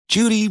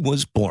Judy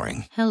was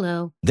boring.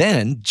 Hello.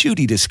 Then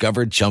Judy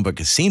discovered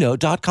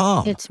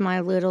ChumbaCasino.com. It's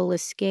my little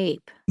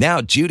escape. Now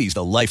Judy's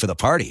the life of the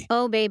party.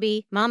 Oh,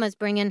 baby, mama's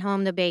bringing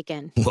home the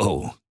bacon.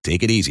 Whoa,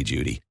 take it easy,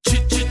 Judy.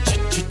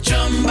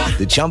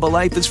 The Chumba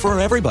life is for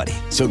everybody.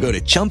 So go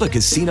to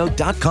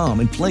ChumbaCasino.com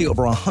and play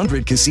over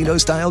 100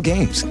 casino-style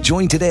games.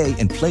 Join today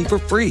and play for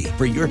free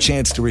for your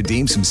chance to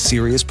redeem some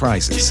serious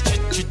prizes.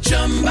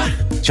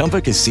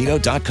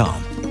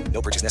 ChumbaCasino.com.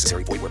 No purchase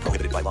necessary. Void where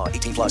prohibited by law.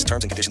 18 plus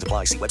terms and conditions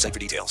apply. See website for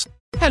details.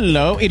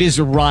 Hello, it is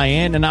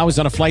Ryan, and I was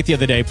on a flight the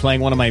other day playing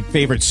one of my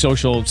favorite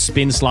social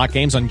spin slot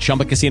games on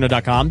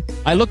ChumbaCasino.com.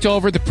 I looked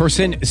over at the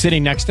person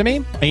sitting next to me,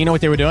 and you know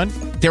what they were doing?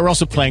 They were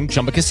also playing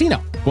Chumba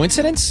Casino.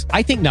 Coincidence?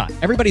 I think not.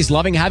 Everybody's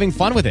loving having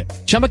fun with it.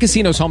 Chumba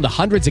Casino is home to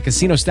hundreds of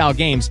casino-style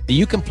games that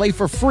you can play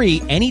for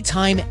free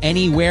anytime,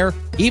 anywhere,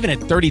 even at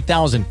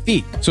 30,000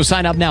 feet. So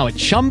sign up now at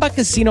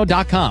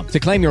ChumbaCasino.com to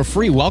claim your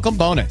free welcome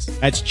bonus.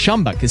 That's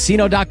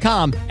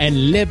ChumbaCasino.com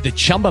and live the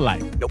Chumba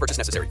life. No purchase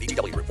necessary.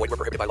 VGW. Void where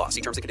prohibited by law.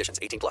 See terms and conditions.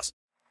 18 plus.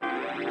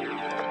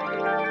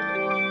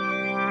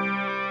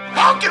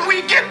 How can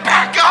we get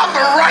back on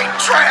the right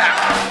track?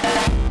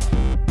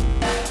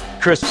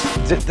 Chris,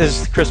 this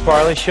is the Chris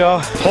Farley Show.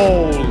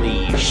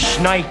 Holy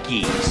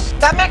shnikes.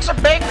 That makes a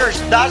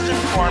baker's dozen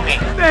for me.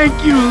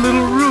 Thank you,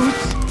 Little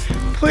Roots.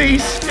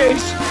 Please stay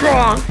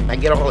strong. I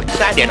get all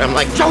excited. I'm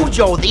like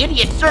JoJo, the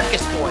idiot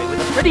circus boy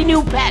with a pretty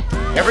new pet.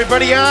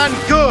 Everybody on?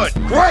 Good.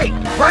 Great.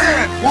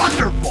 Grand.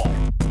 Wonderful.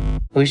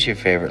 Who's your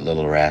favorite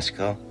little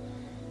rascal?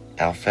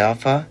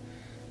 Alfalfa?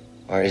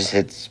 Or is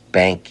it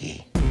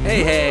Spanky?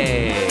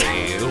 Hey,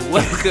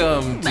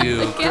 welcome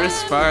to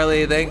Chris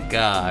Farley, Thank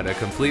God, a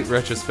complete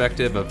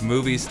retrospective of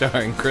movies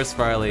starring Chris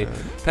Farley,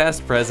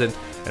 past, present,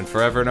 and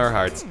forever in our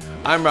hearts.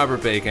 I'm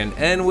Robert Bacon,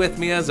 and with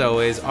me as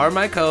always are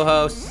my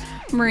co-hosts,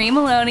 Marie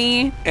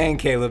Maloney and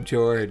Caleb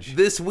George.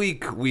 This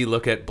week we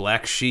look at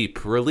Black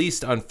Sheep,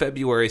 released on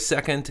February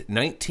 2nd,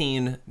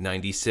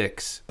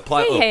 1996.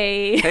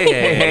 Hey.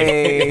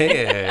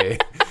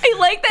 I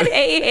like that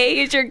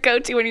hey is your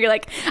go-to when you're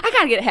like, I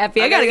gotta get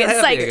happy, I gotta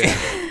get psyched.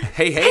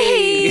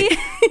 Hey.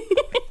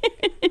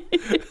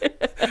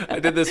 I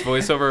did this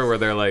voiceover where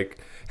they're like,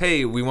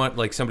 hey, we want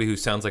like somebody who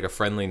sounds like a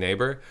friendly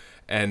neighbor.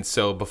 And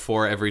so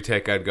before every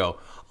take I'd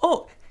go,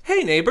 oh,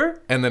 hey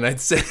neighbor. And then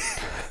I'd say,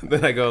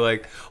 then I go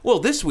like, well,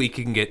 this week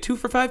you can get 2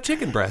 for $5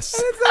 chicken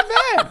breasts. That's not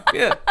bad.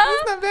 Yeah.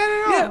 That's not bad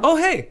at all. Yeah. Oh,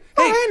 hey,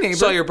 neighbor.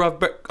 Saw your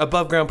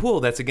above ground pool.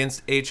 That's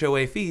against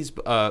HOA fees.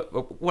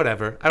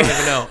 Whatever. I don't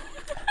even know.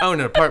 I own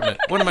an apartment.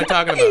 What am I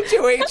talking about?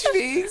 HOH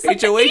fees.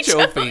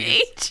 HOH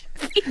fees.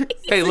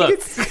 Hey,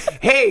 look.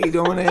 Hey,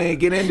 don't want to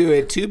get into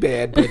it too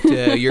bad, but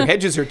your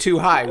hedges are too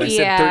high. We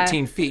said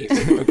 13 feet.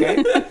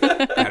 Okay?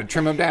 Gotta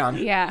trim them down.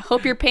 Yeah.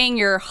 Hope you're paying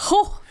your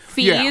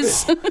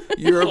fees. Yeah.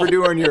 You're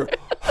overdoing your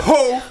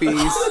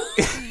fees.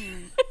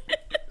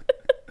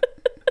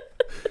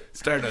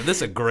 This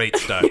is a great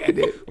start. Yeah,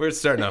 dude. We're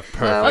starting off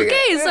perfect.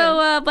 Okay,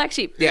 so Black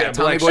Sheep. Yeah,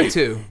 Tommy Boy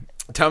 2.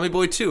 Tommy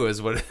Boy 2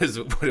 is what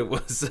it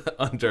was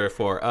under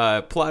for.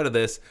 Plot of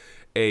this: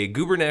 a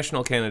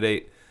gubernatorial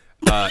candidate.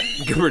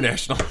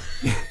 Gubernatorial.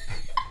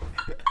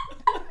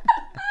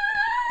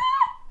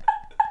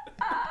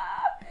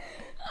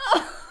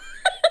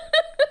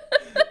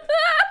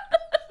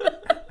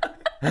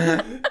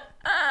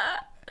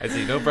 I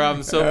see no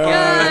problem so far.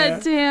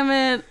 God damn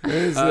it.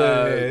 This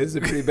is a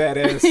pretty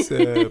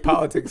badass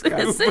politics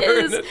guy. This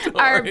is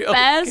our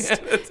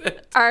best,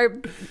 our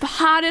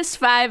hottest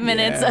 5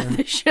 minutes of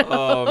the show.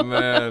 Oh,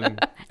 man.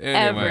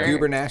 Anyway. Ever.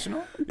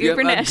 Gubernational? Yep,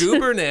 a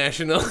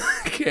gubernatorial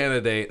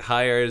candidate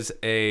hires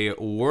a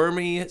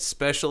wormy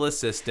special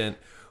assistant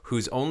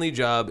whose only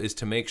job is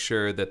to make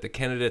sure that the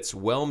candidate's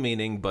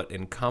well-meaning but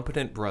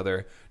incompetent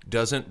brother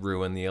doesn't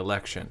ruin the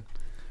election.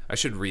 I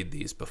should read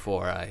these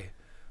before I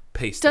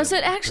paste Does them.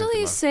 it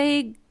actually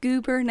say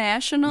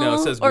gubernational? No,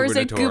 it says or is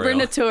it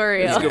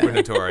gubernatorial. gubernatorial? It's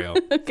gubernatorial.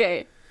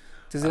 Okay.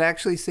 Does it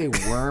actually say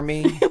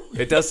wormy?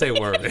 It does say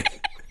wormy.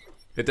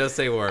 It does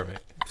say wormy.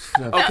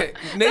 Okay,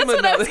 That's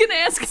what I was going to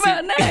ask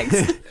about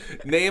next.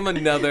 Name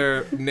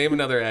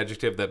another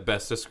adjective that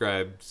best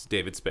describes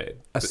David Spade.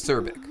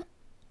 Acerbic.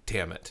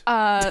 Damn it.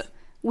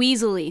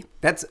 Weaselly.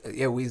 That's,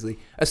 Weasley.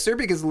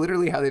 Acerbic is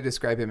literally how they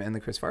describe him in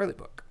the Chris Farley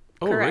book.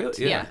 Oh, Correct,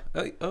 really? Yeah.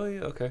 Oh,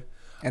 yeah, okay.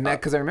 And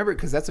that, because I remember,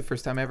 because that's the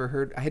first time I ever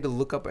heard, I had to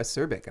look up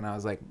acerbic, and I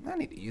was like, I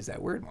need to use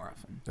that word more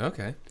often.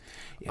 Okay.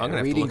 Yeah, I'm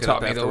going to have to look it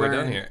up after we're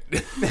done here.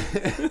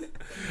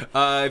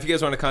 If you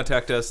guys want to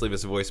contact us, leave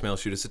us a voicemail,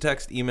 shoot us a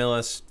text, email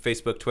us,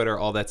 Facebook, Twitter,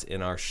 all that's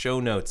in our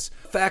show notes.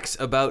 Facts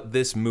about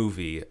this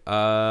movie.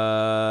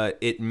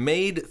 It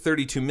made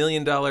 $32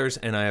 million,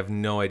 and I have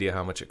no idea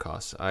how much it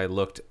costs. I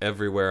looked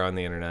everywhere on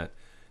the internet.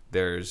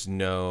 There's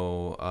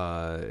no,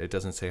 it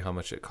doesn't say how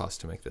much it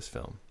cost to make this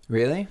film.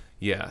 Really?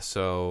 Yeah,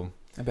 so...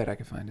 I bet I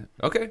could find it.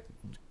 Okay.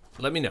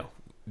 Let me know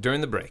during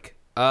the break.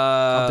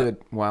 I'll do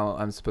it while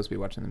I'm supposed to be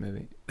watching the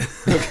movie.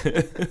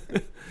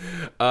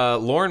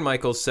 Lorne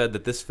Michaels said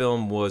that this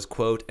film was,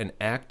 quote, an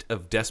act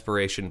of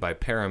desperation by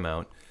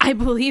Paramount. I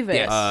believe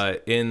it.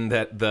 In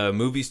that the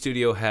movie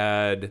studio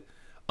had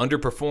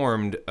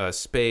underperformed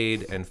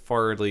Spade and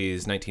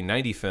Farley's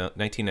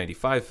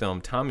 1995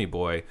 film Tommy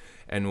Boy,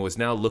 and was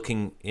now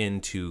looking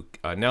into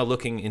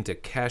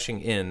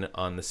cashing in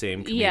on the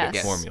same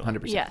comedic formula.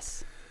 100%.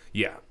 Yes.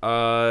 Yeah.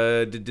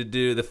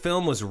 The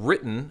film was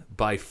written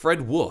by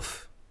Fred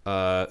Wolf,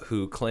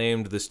 who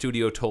claimed the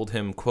studio told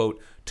him,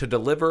 quote, to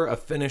deliver a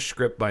finished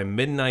script by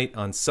midnight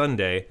on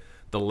Sunday,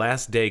 the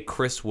last day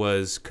Chris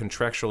was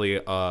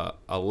contractually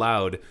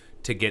allowed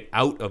to get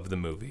out of the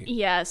movie.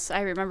 Yes,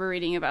 I remember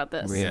reading about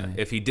this. Yeah.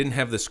 If he didn't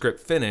have the script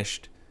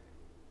finished,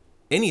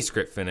 any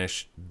script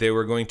finished, they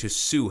were going to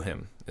sue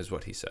him, is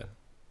what he said.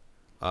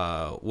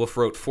 Wolf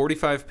wrote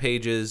 45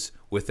 pages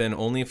within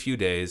only a few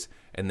days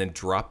and then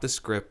dropped the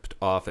script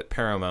off at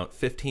Paramount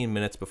 15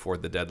 minutes before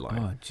the deadline.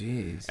 Oh,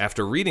 jeez.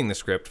 After reading the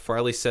script,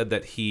 Farley said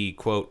that he,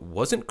 quote,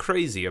 wasn't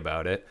crazy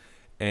about it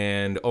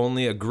and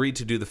only agreed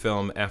to do the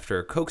film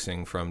after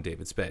coaxing from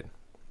David Spade.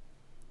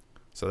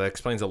 So that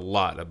explains a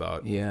lot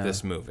about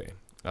this movie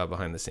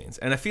behind the scenes.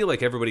 And I feel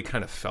like everybody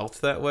kind of felt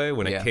that way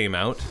when it came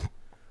out.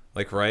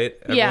 Like, right?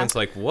 Everyone's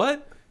like,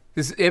 what?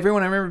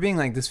 Everyone I remember being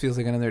like, this feels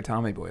like another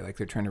Tommy Boy. Like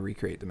they're trying to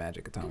recreate the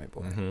magic of Tommy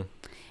Boy. Mm-hmm.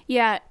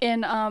 Yeah,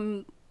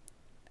 and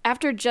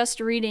after just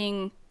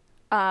reading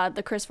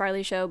the Chris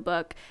Farley Show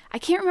book, I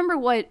can't remember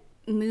what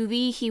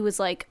movie he was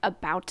like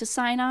about to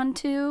sign on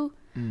to.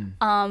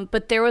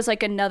 But there was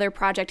like another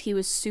project he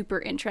was super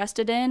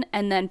interested in,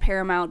 and then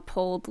Paramount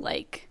pulled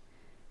like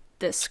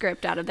this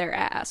script out of their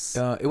ass.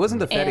 It wasn't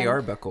the Fatty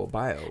Arbuckle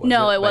bio, was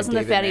no, it? It wasn't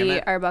the David Fatty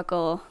Mamet?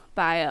 Arbuckle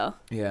bio.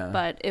 Yeah.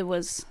 But it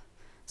was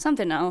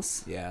something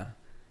else. Yeah.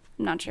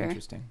 I'm not sure.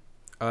 Interesting.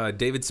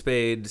 David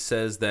Spade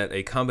says that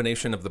a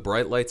combination of the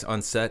bright lights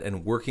on set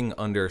and working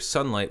under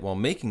sunlight while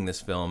making this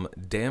film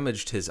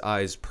damaged his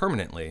eyes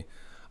permanently.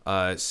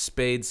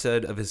 Spade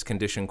said of his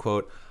condition,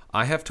 quote,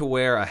 I have to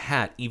wear a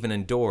hat even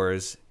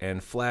indoors,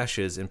 and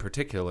flashes in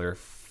particular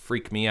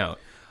freak me out.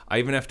 I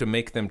even have to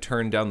make them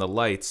turn down the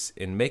lights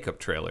in makeup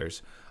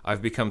trailers.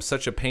 I've become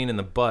such a pain in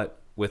the butt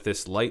with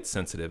this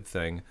light-sensitive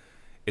thing.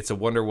 It's a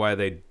wonder why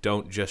they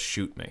don't just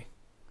shoot me.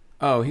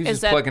 Oh, he's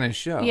just plugging his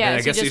show. Yeah,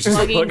 I guess he's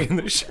just plugging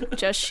the show.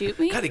 Just shoot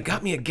me? God, he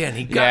got me again.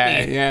 He got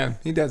me. Yeah,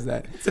 he does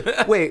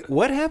that. Wait,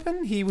 what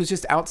happened? He was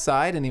just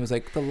outside and he was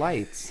like, the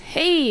lights.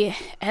 Hey,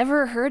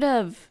 ever heard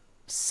of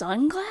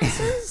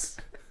sunglasses?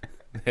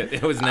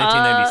 It was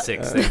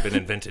 1996. They've been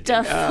invented.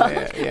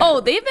 Oh,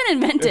 they've been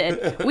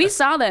invented. We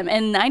saw them,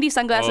 and 90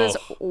 sunglasses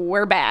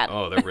were bad.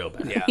 Oh, they're real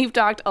bad. Yeah. We've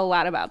talked a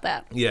lot about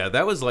that. Yeah,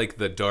 that was like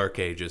the dark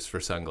ages for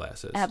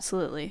sunglasses.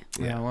 Absolutely.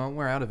 Yeah, well,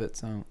 we're out of it,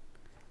 so.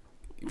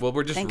 Well,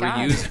 we're just Thank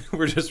God.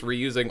 we're just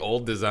reusing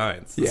old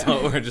designs. Yeah.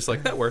 So we're just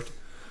like, that worked.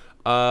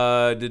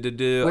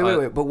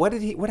 Wait. But what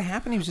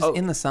happened? He was just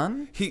in the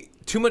sun?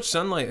 Too much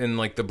sunlight and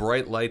like the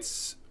bright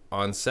lights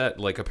on set.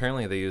 Like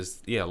apparently they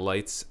used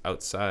lights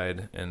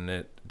outside and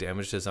it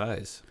damaged his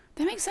eyes.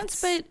 That makes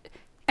sense, but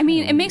I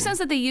mean, it makes sense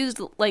that they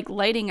used like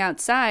lighting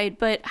outside,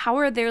 but how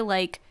are there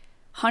like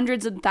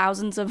hundreds and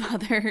thousands of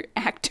other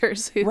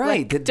actors who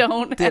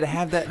don't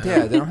have that?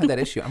 Yeah, they don't have that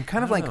issue. I'm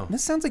kind of like,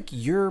 this sounds like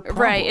your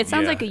problem. Right. It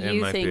sounds like a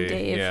you thing,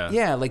 Dave.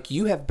 Yeah, like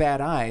you have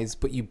bad eyes,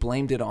 but you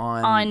blamed it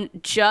on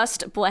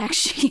just Black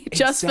Sheep,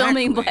 just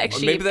filming Black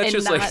Sheep. Maybe that's and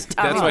just not like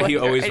Tommy that's why he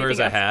Boy or always wears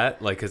anything a else.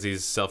 hat, like because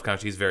he's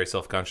self-conscious. He's very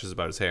self-conscious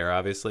about his hair,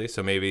 obviously.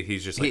 So maybe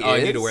he's just like, He I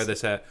need to is? wear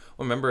this hat.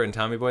 Well, remember in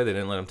Tommy Boy they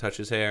didn't let him touch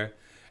his hair,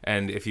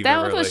 and if you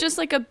That was just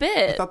like a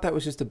bit. I thought that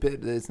was just a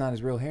bit. It's not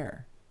his real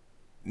hair.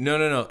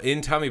 No.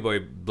 In Tommy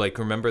Boy, like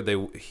remember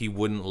he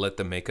wouldn't let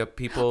the makeup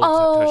people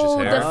touch his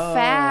hair. The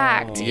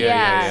fact,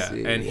 Yeah.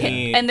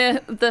 And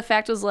and the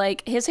fact was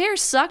like his hair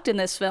sucked in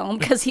this film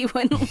because he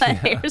wouldn't let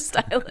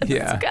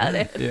hairstylists cut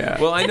it. Yeah.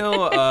 Well, I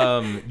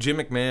know Jim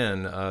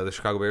McMahon, the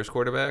Chicago Bears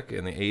quarterback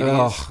in the 80s.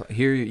 Oh,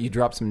 here you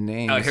drop some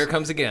names. Here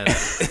comes again.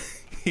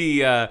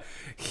 He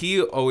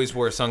always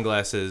wore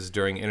sunglasses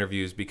during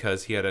interviews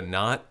because he had a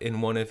knot in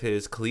one of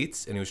his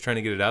cleats and he was trying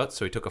to get it out,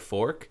 so he took a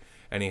fork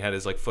and he had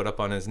his like foot up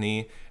on his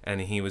knee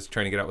and he was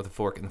trying to get out with a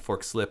fork and the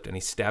fork slipped and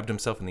he stabbed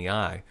himself in the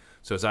eye.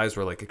 So his eyes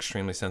were like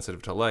extremely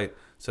sensitive to light.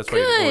 So that's why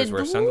he always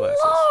wears sunglasses.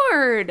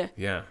 Lord.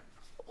 Yeah.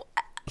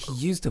 He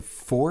used a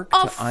fork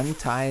to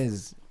untie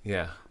his.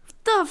 Yeah.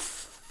 The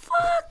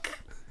fuck?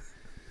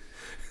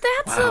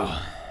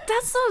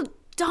 That's the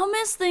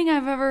dumbest thing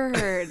I've ever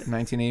heard.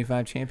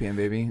 1985 champion,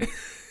 baby.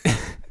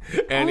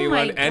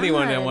 Anyone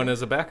God. that won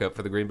as a backup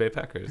for the Green Bay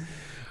Packers.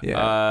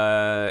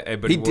 Yeah.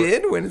 But He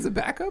did win as a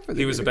backup?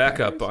 He was a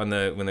backup when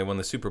they won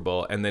the Super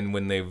Bowl, and then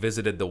when they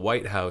visited the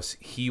White House,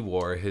 he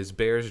wore his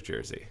Bears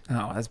jersey.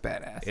 Oh, that's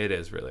badass. It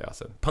is really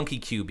awesome. Punky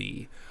QB.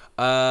 He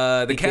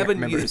can't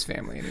remember his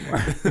family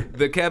anymore.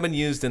 The cabin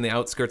used in the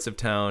outskirts of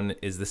town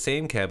is the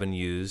same cabin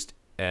used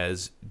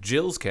as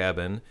Jill's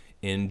cabin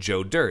in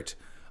Joe Dirt.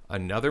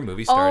 Another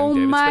movie starring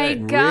David Spade.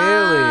 Oh my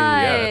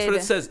god! Yeah, that's what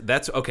it says.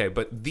 That's okay,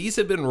 but these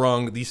have been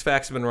wrong. These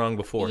facts have been wrong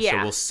before, so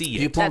we'll see.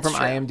 Do you pull them from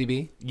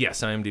IMDb?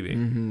 Yes, IMDb.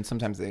 Mm-hmm.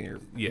 Sometimes they are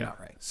not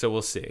right. So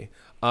we'll see.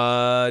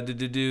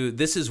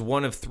 This is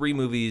one of 3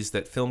 movies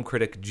that film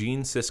critic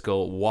Gene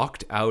Siskel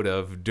walked out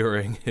of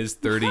during his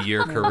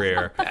 30-year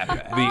career.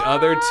 The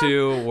other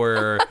 2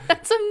 were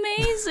That's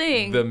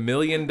amazing. The $1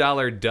 Million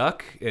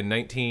Duck in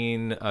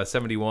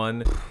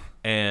 1971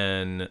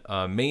 and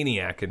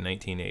Maniac in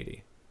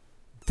 1980.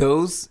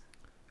 Those...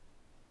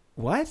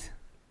 What?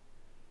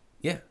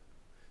 Yeah.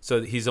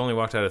 So he's only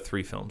walked out of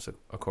 3 films,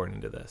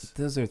 according to this.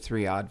 Those are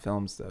 3 odd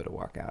films, though, to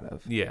walk out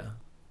of. Yeah.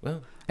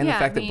 Well, and the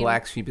fact that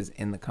Black Sheep is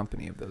in the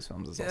company of those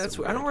films is also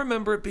weird. I don't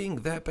remember it being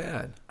that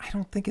bad. I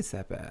don't think it's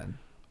that bad.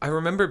 I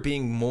remember it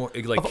being more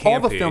like of campy. all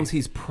the films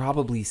he's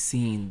probably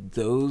seen,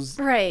 those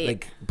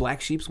like Black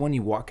Sheep's one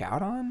you walk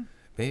out on.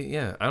 Maybe,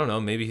 yeah, I don't know.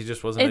 Maybe he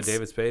just wasn't a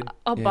David Spade.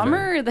 A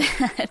bummer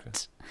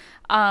that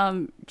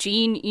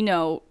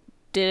Gene,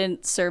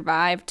 didn't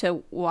survive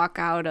to walk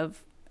out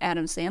of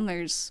Adam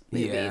Sandler's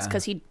movies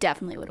because he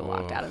definitely would have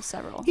walked out of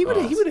several. He would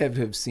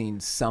have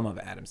seen some of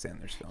Adam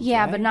Sandler's films.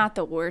 Yeah, right? but not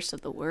the worst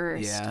of the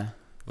worst. Yeah,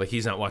 like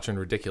he's not watching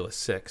Ridiculous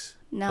 6.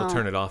 No, he'll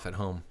turn it off at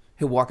home.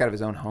 He'll walk out of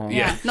his own home.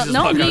 Yeah,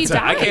 no, he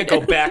died. I can't go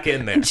back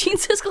in there. Gene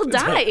Siskel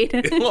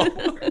died.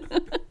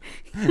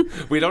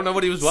 We don't know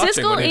what he was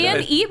watching. Siskel when he and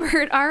died.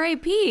 Ebert,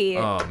 R.I.P.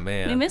 Oh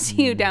man, we miss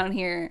you down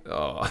here.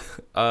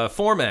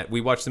 Format: we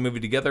watch the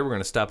movie together. We're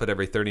going to stop it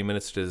every 30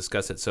 minutes to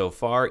discuss it. So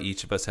far,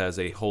 each of us has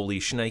a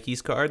Holy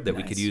Shnikes card that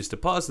we could use to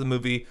pause the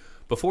movie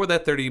before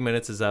that 30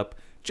 minutes is up,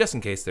 just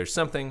in case there's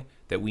something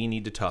that we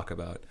need to talk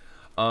about.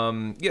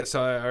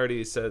 So I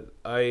already said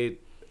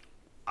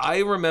I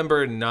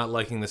remember not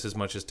liking this as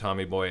much as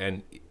Tommy Boy,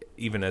 and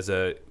even as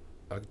a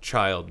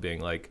child being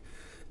like,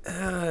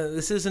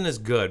 this isn't as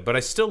good, but I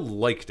still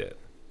liked it.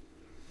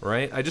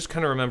 Right? I just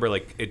kind of remember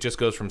like it just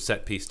goes from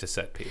set piece to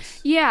set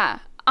piece. Yeah.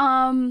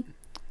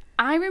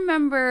 I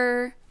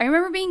remember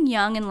being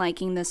young and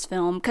liking this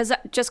film because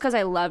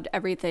I loved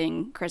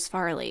everything Chris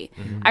Farley.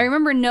 Mm-hmm. I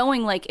remember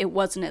knowing like it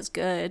wasn't as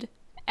good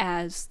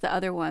as the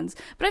other ones,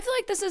 but I feel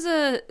like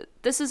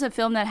this is a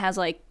film that has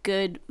like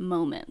good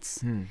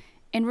moments.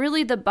 And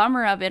really the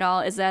bummer of it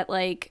all is that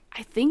like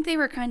I think they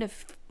were kind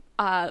of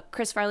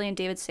Chris Farley and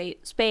David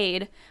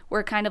Spade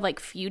were kind of like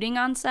feuding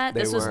on set.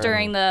 This was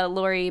during the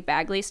Lori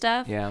Bagley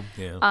stuff. Yeah.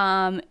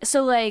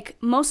 So like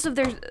most of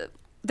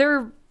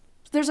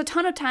there's a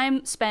ton of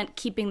time spent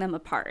keeping them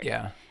apart.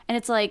 Yeah. And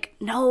it's like,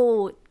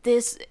 no,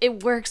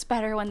 it works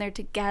better when they're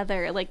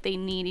together. Like they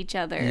need each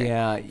other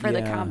for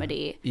the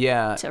comedy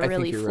to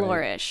really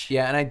flourish. Right.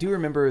 Yeah, and I do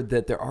remember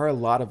that there are a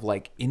lot of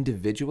like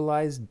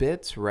individualized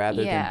bits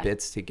rather than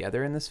bits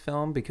together in this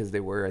film because they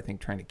were, I think,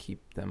 trying to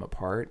keep them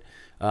apart.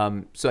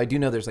 So I do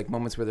know there's like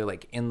moments where they're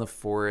like in the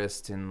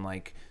forest and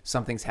like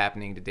something's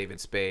happening to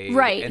David Spade.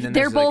 Right. And then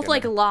they're both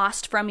like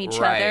lost from each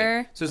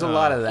other. So there's a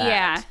lot of that.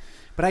 Yeah.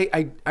 But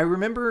I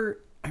remember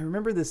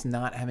this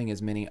not having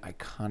as many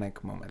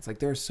iconic moments. Like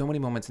there are so many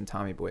moments in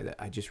Tommy Boy that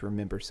I just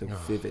remember so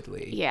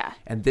vividly. Yeah.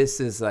 And this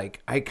is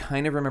like, I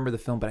kind of remember the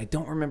film, but I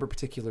don't remember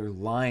particular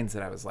lines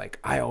that I was like,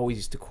 I always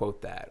used to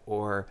quote that,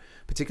 or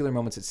particular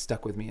moments that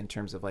stuck with me in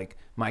terms of like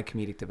my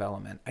comedic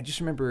development. I just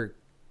remember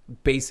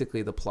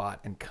basically the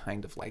plot and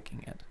kind of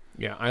liking it.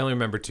 Yeah, I only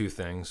remember 2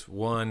 things.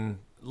 One,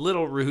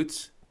 Little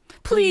Roots.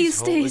 Please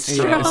stay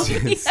strong.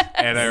 Yes.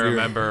 And I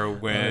remember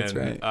when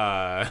the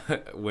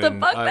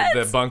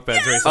bunk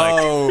beds where he's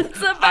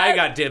like, I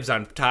got dibs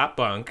on top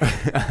bunk.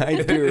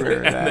 I do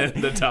remember that. And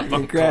then the top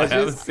bunk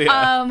collapses.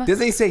 Yeah.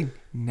 Doesn't he say,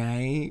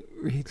 night,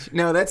 Rich?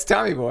 No, that's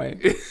Tommy Boy,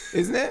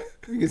 isn't it?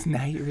 Because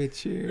night,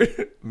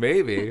 Richard.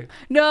 Maybe.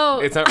 No.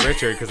 It's not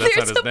Richard because that's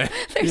not his name.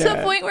 There's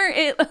a point where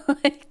it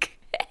like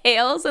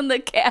hails in the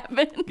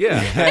cabin. Yeah,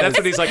 and that's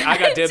when he's like, I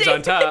got dibs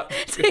on top.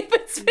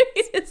 David's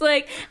face is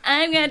like,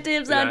 I got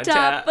dibs on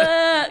top.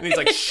 And he's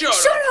like, shut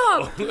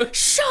up.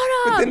 Shut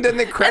up. But then doesn't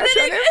it crash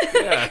on him?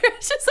 Yeah.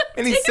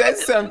 And he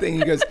says something.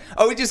 He goes,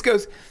 he just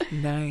goes,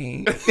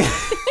 night.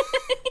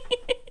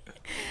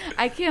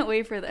 I can't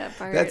wait for that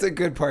part. That's a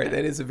good part.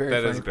 That is a very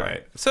funny part.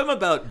 Great. Something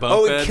about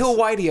bunk beds. And Kill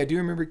Whitey. I do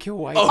remember Kill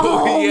Whitey.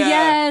 Oh, yeah.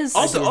 yes.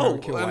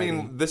 Also, I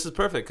mean, this is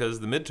perfect because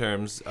the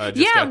midterms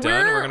just got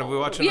done. We're going to be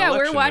watching an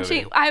election we're watching.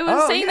 movie. I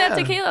was saying that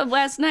to Caleb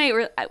last night.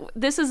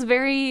 This is a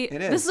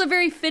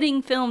very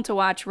fitting film to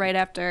watch right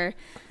after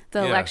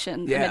the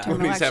election. Yeah. Midterm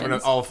When he's having it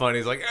elections. all fun.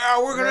 He's like,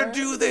 we're going to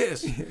do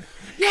this.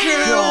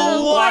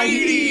 Kill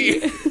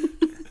Whitey.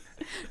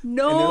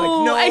 No.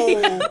 And they're like,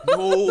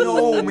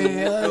 no,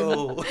 man.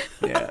 No.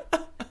 Yeah.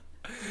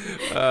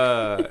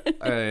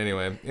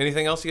 Anyway,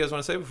 anything else you guys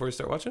want to say before we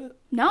start watching it?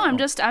 No,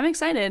 I'm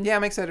excited. Yeah,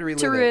 I'm excited to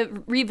relive it.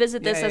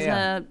 Revisit this as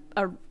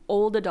a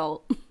old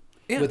adult.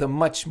 With a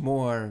much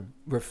more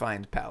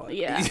refined palate.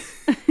 Yeah.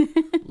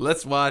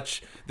 Let's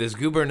watch this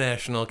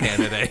gubernational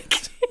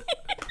candidate.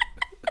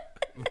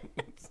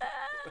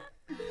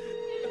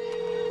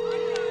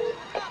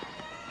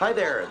 Hi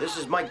there, this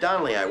is Mike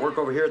Donnelly. I work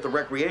over here at the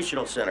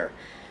Recreational Center.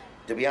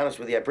 To be honest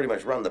with you, I pretty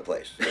much run the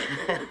place.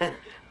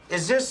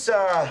 Is this,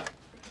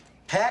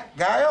 Pat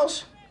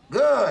Giles?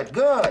 Good,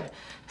 good.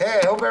 Hey,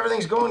 I hope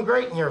everything's going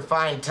great in your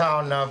fine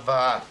town of,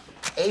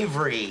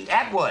 Avery,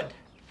 Atwood.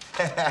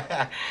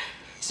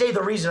 Say,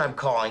 the reason I'm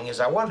calling is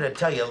I wanted to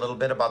tell you a little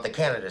bit about the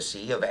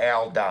candidacy of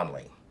Al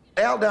Donnelly.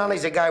 Al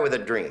Donnelly's a guy with a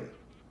dream.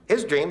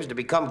 His dream is to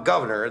become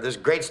governor of this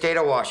great state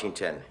of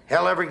Washington.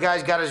 Hell, every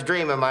guy's got his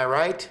dream, am I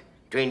right?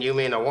 Between you,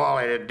 me, and the wall,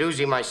 I had a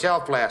doozy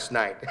myself last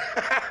night.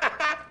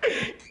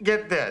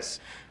 Get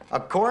this. A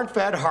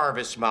corn-fed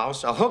harvest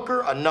mouse, a hooker,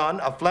 a nun,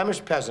 a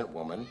Flemish peasant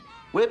woman,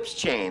 whips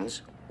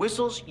chains,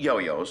 whistles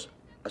yo-yos,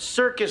 a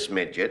circus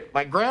midget,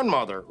 my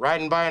grandmother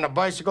riding by on a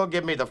bicycle,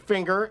 give me the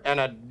finger, and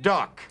a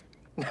duck.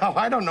 Now,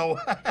 I don't know.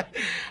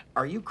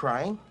 Are you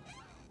crying?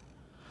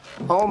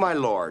 Oh, my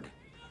Lord.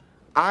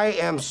 I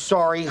am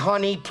sorry,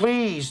 honey.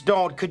 Please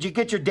don't. Could you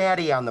get your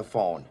daddy on the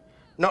phone?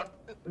 No,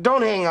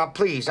 don't hang up,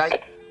 please.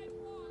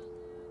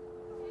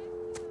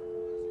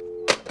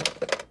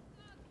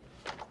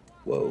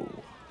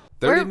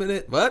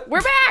 30-minute. What?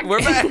 We're back. We're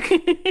back.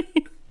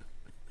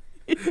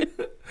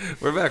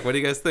 We're back. What do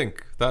you guys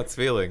think? Thoughts,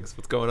 feelings?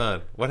 What's going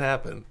on? What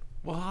happened?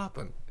 What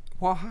happened?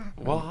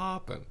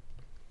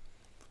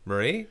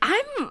 Marie?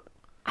 I'm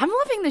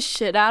loving the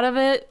shit out of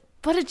it,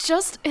 but it's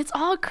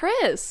all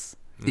Chris.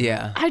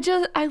 Yeah.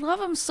 I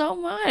love him so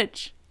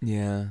much.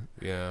 Yeah.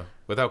 Yeah.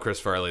 Without Chris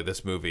Farley,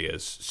 this movie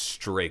is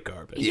straight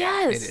garbage.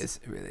 Yes. It is.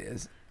 It really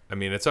is. I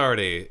mean, it's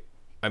already...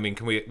 I mean,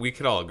 we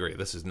could all agree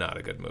this is not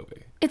a good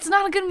movie. It's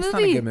not a good movie. It's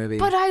not a good movie.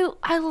 But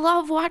I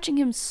love watching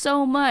him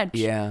so much.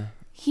 Yeah.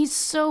 He's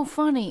so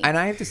funny. And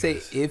I have to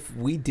say, if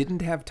we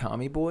didn't have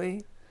Tommy Boy,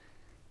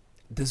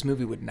 this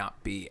movie would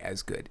not be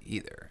as good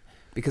either.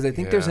 Because I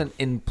think there's an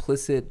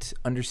implicit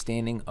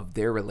understanding of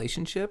their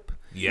relationship.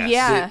 Yes.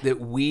 Yeah. That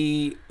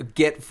we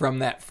get from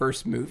that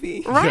first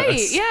movie. Right.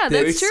 Yes. Yeah,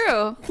 that's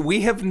true.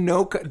 We have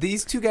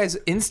these two guys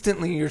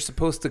instantly you're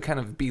supposed to kind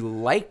of be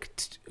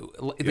liked.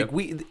 Yep.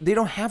 Like they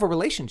don't have a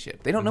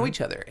relationship. They don't know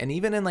each other. And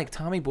even in like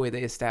Tommy Boy,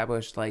 they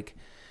established like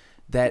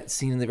that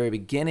scene in the very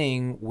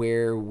beginning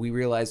where we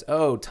realize,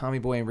 oh, Tommy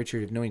Boy and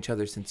Richard have known each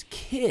other since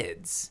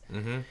kids.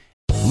 Mm-hmm.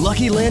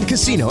 Lucky Land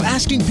Casino,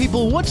 asking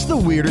people, what's the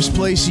weirdest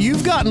place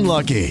you've gotten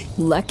lucky?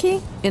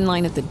 Lucky? In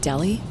line at the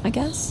deli, I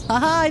guess?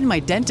 Aha, in my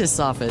dentist's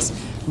office.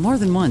 More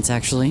than once,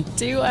 actually.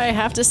 Do I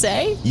have to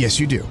say? Yes,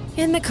 you do.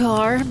 In the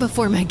car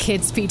before my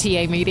kids'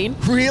 PTA meeting.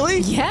 Really?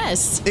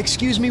 Yes.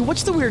 Excuse me,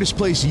 what's the weirdest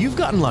place you've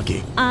gotten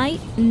lucky? I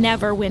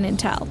never win and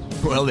tell.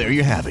 Well, there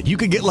you have it. You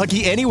can get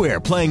lucky anywhere,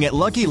 playing at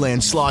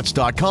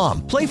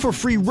LuckyLandSlots.com. Play for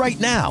free right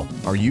now.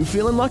 Are you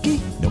feeling lucky?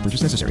 No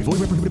purchase necessary. Void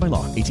where prohibited by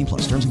law.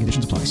 18+. Terms and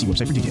conditions apply. See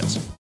website for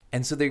details.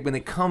 And so when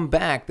they come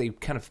back, they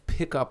kind of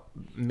pick up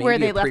maybe Where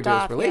they a left previous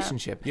off,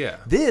 relationship. Yeah.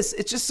 This,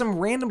 it's just some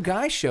random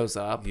guy shows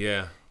up.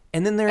 Yeah.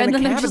 And then they're in a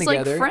cabin just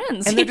together. like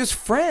friends. And they're just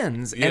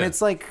friends. Yeah. And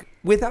it's like,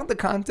 without the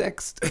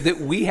context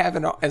that we have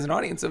as an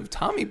audience of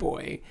Tommy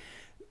Boy,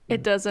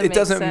 it doesn't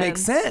make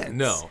sense.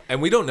 No.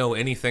 And we don't know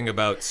anything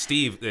about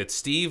Steve. It's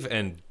Steve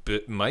and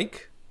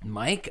Mike?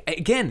 Mike,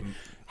 again,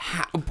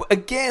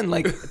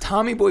 like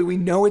Tommy Boy, we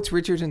know it's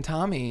Richard and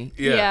Tommy.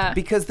 Yeah.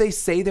 Because they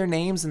say their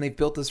names and they've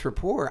built this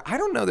rapport. I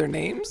don't know their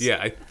names. Yeah,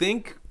 I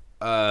think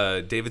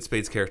David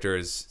Spade's character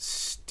is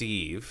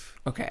Steve.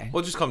 Okay.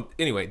 We'll just call him...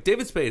 Anyway,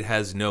 David Spade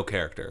has no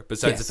character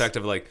besides the fact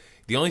of, like,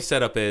 the only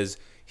setup is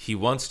he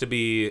wants to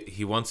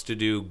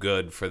do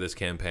good for this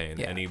campaign,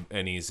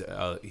 and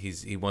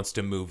he wants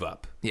to move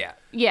up. Yeah.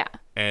 Yeah.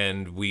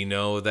 And we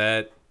know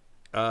that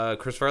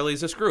Chris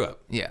Farley's a screw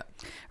up. Yeah.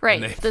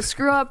 Right. The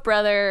screw up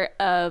brother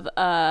of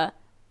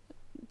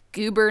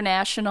Goober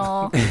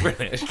National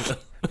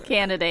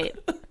candidate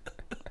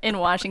in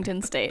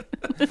Washington State.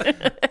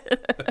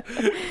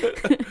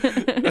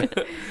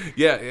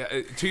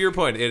 Yeah, to your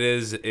point, it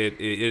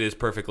is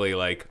perfectly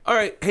like, all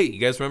right, hey, you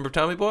guys remember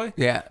Tommy Boy?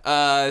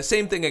 Yeah.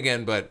 Same thing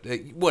again, but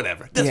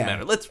whatever. Doesn't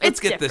matter. Let's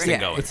get this thing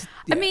going.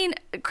 I mean,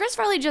 Chris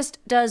Farley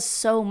just does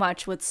so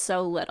much with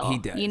so little. He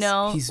does. You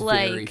know, he's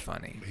very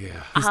funny.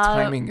 Yeah. His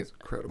timing is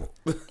incredible.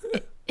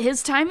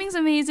 His timing's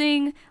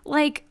amazing.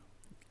 Like,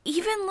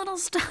 even little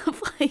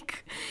stuff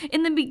like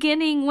in the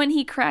beginning when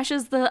he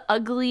crashes the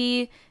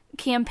ugly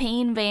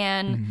campaign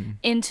van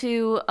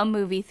into a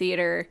movie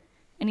theater,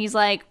 and he's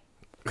like,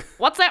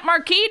 "What's that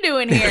marquee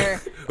doing here?"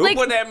 Who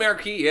put that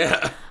marquee?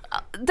 Yeah.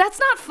 That's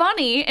not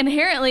funny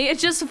inherently.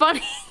 It's just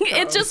funny.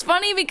 It's just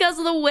funny because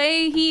of the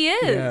way he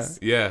is.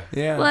 Yeah.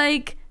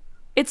 Like,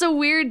 it's a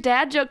weird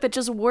dad joke that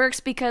just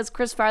works because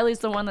Chris Farley's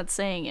the one that's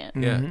saying it.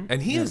 Yeah.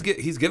 And he's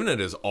given it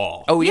his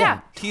all. Oh yeah.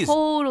 He's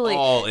totally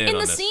all in the on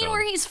this scene film.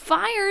 where he's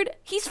fired,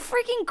 he's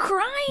freaking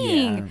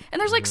crying, Yeah. and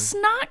there's like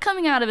snot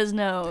coming out of his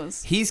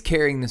nose. He's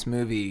carrying this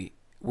movie,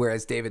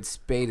 whereas David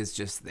Spade is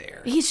just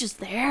there. He's just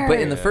there.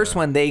 But in the first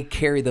one, they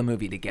carry the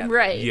movie together.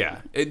 Right.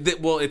 Yeah. I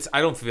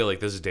don't feel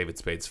like this is David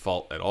Spade's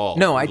fault at all.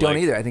 No, I don't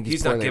Like, either. I think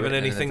he's not poorly given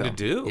written in the anything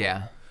to film. do.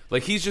 Yeah.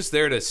 Like, he's just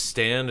there to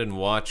stand and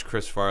watch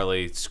Chris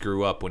Farley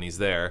screw up when he's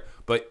there.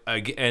 But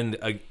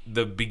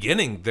the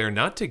beginning, they're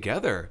not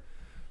together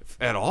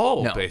at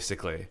all,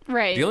 basically.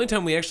 Right. The only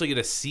time we actually get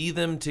to see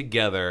them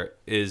together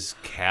is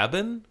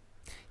Cabin.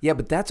 Yeah,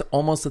 but that's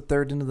almost a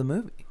third into the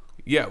movie.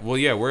 Yeah, well,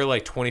 yeah, we're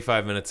like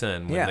 25 minutes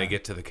in when they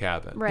get to the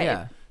cabin. Right.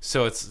 Yeah.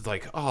 So it's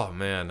like, oh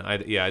man, I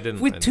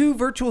didn't. With two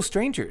virtual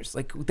strangers,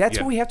 like that's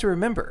what we have to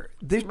remember.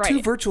 They're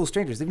two virtual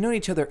strangers. They've known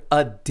each other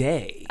a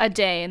day, and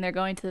they're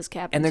going to this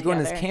cabin. And they're going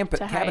to this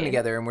cabin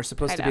together, and we're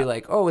supposed to be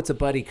like, oh, it's a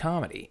buddy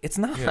comedy. It's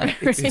not. Yeah.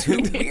 It's two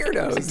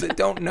weirdos that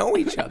don't know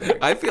each other.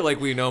 I feel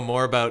like we know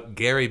more about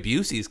Gary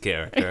Busey's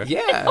character.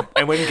 Yeah.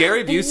 And when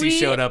Gary Busey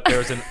showed up, there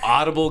was an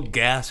audible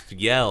gasped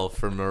yell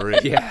from Marie.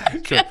 Yeah.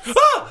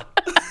 Ah!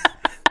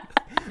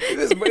 It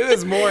was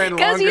more and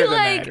longer than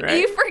that, right?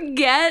 You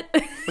forget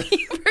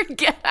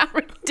how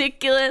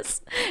ridiculous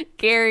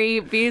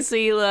Gary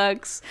Busey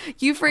looks.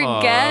 You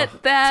forget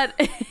that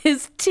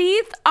his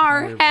teeth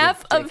are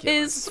half of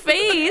his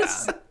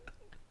face.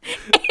 And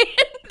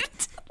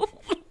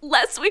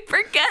lest we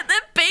forget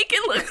that Bacon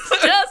looks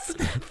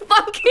just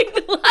fucking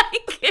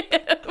like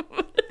him.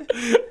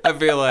 I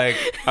feel like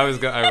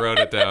I wrote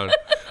it down.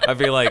 I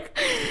feel like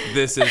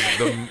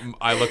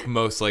I look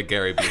most like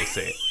Gary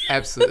Busey.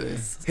 Absolutely.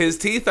 His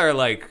teeth are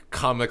like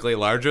comically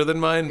larger than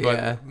mine,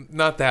 but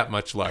not that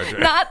much larger.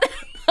 Not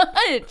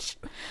much.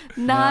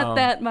 Not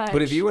that much.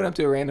 But if you went up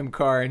to a random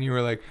car and you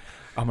were like,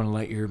 I'm going to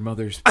light your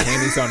mother's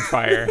panties on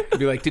fire, I'd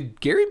be like,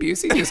 did Gary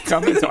Busey just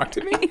come and talk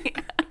to me?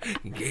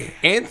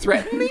 And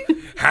threaten me?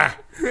 Ha!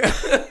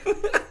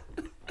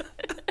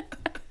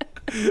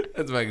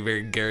 That's my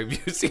very Gary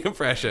Busey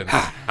impression.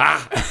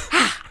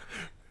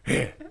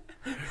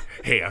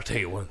 Hey, I'll tell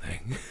you one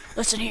thing.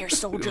 Listen here,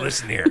 soldier.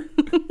 Listen here.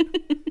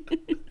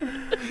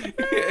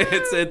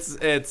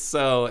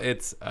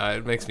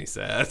 It makes me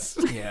sad.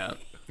 Yeah.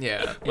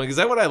 Yeah. Like, is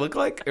that what I look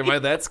like? Am I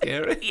that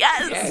scary?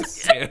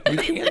 Yes. Yeah. You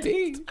can't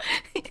be.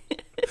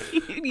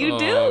 You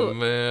do. Oh,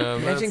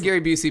 man. Imagine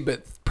Gary Busey,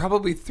 but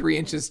probably 3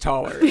 inches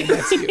taller. And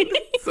that's you.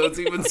 So it's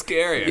even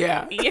scarier.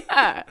 Yeah.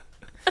 Yeah.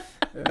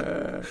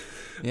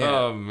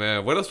 Oh,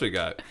 man. What else we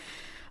got?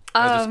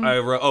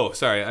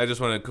 I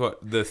just want to quote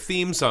the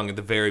theme song at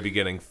the very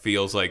beginning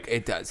feels like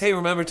it does. Hey,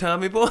 remember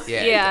Tommy Boy?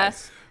 Yeah. It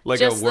does. Like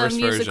just a worse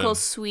the musical version.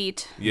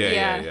 suite.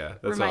 Yeah.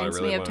 That's reminds all I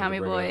really me of Tommy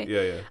Boy.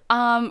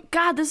 Yeah.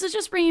 God, this is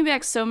just bringing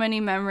back so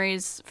many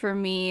memories for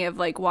me of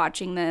like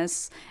watching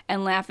this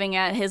and laughing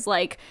at his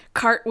like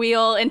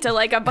cartwheel into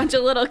like a bunch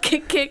of little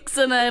kicks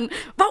and then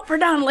vote for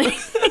Donnelly.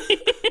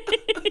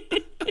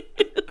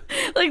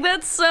 Like,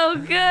 that's so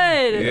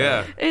good.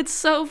 Yeah. It's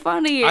so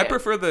funny. I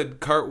prefer the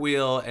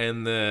cartwheel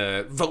and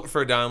the vote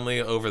for Donnelly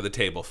over the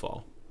table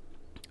fall.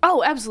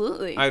 Oh,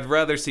 absolutely. I'd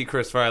rather see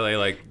Chris Farley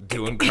like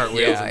doing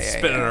cartwheels and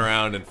spinning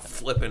around and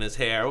flipping his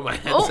hair. Oh, my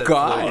headset flew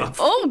off.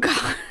 Oh,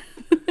 God.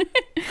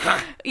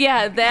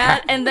 Yeah,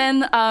 that. And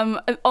then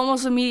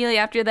almost immediately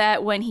after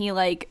that, when he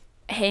like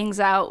hangs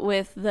out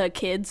with the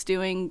kids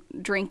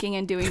drinking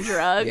and doing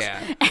drugs.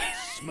 Yeah.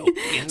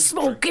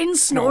 Smoking,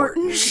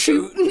 snorting,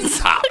 shooting,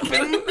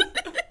 popping.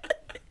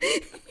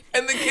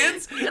 And the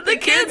kids are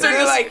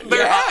just like,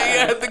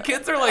 the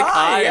kids are like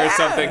high or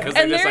something because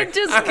they're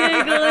just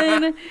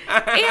giggling.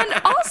 And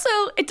also,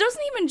 it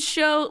doesn't even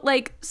show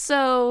like,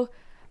 so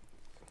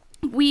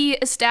we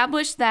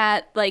established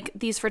that like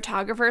these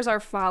photographers are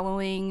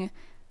following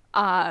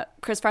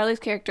Chris Farley's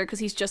character because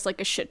he's just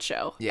like a shit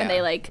show. Yeah. And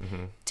they like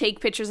take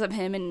pictures of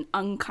him in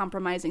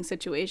uncompromising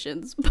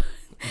situations.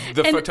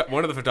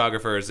 One of the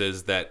photographers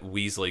is that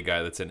Weasley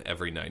guy that's in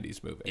every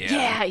 90s movie.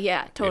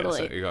 Yeah,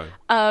 totally. Yeah, so you're going.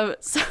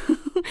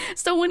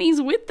 So when he's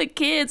with the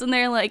kids and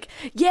they're like,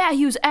 yeah,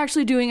 he was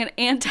actually doing an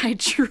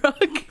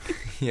anti-drug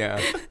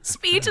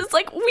speech, it's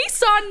like, we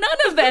saw none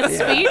of that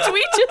speech.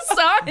 We just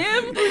saw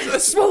him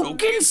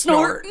smoking,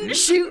 snorting,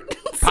 shooting,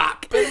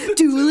 popping,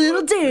 do a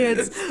little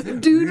dance,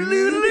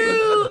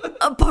 do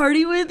a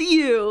party with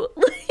you.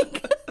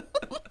 Like,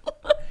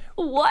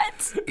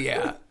 what?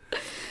 Yeah.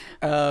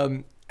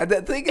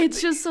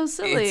 It's just so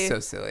silly. It's so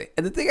silly.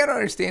 And the thing I don't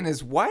understand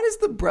is, why does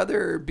the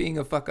brother being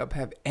a fuck up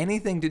have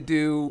anything to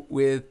do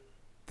with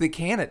the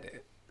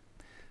candidate?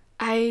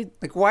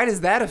 Why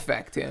does that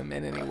affect him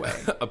in any way?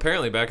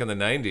 Apparently back in the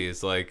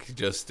 90s, like,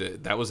 just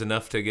that was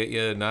enough to get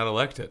you not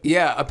elected.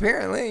 Yeah,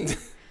 apparently.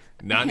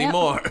 Not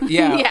anymore.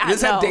 Yeah, this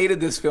is how dated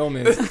this film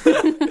is.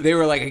 They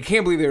were like, I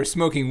can't believe they were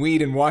smoking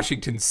weed in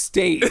Washington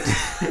State.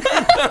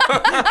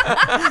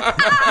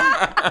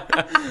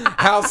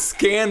 How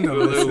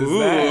scandalous is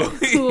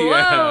that?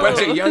 Yeah. A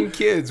bunch of young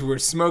kids were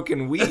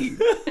smoking weed.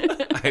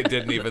 I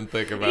didn't even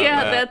think about that.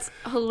 Yeah, that's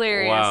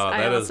hilarious. Wow,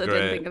 I that also is great.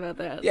 didn't think about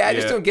that. Yeah, I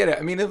just don't get it.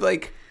 I mean,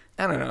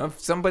 I don't know, if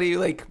somebody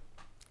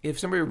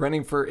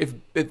running for, if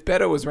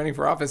Beto was running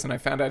for office and I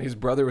found out his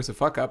brother was a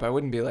fuck up, I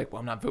wouldn't be like, well,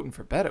 I'm not voting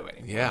for Beto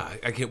anymore. Yeah,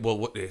 I can't.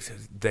 Well,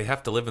 they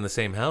have to live in the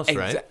same house,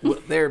 right? Well,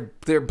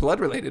 they're blood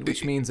related,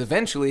 which means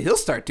eventually he'll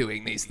start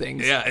doing these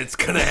things. Yeah, it's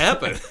gonna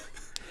happen.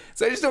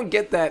 So I just don't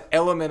get that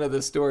element of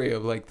the story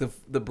of like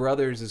the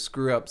brother's a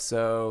screw up,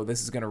 so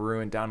this is gonna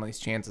ruin Donnelly's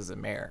chances as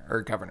mayor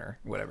or governor,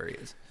 whatever he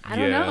is. I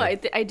don't know.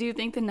 I do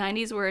think the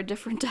 90s were a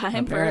different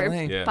time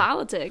for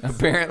politics.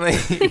 Apparently.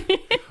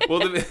 Well,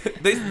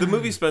 the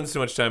movie spends too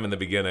much time in the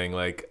beginning,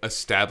 like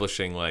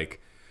establishing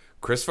like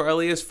Chris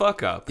Farley is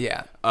fuck up.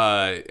 Yeah.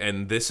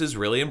 And this is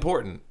really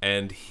important.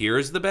 And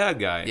here's the bad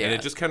guy. Yeah. And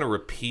it just kind of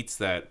repeats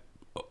that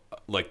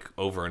like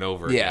over and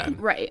over Yeah. again.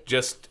 Right.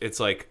 Just, it's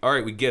like, all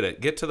right, we get it.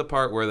 Get to the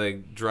part where they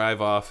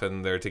drive off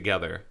and they're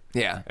together.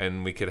 Yeah.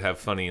 And we could have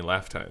funny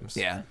laugh times.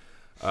 Yeah.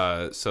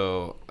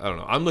 So I don't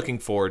know. I'm looking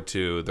forward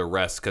to the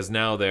rest because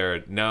now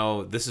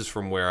this is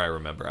from where I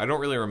remember. I don't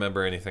really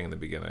remember anything in the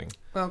beginning.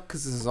 Well,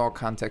 because this is all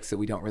context that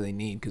we don't really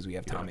need because we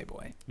have Tommy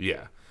Boy.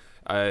 Yeah.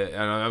 And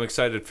I'm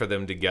excited for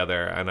them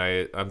together, and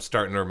I'm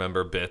starting to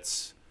remember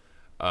bits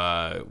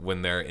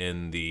when they're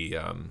in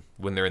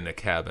the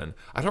cabin.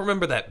 I don't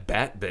remember that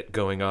bat bit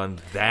going on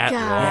that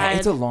long. Yeah,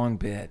 it's a long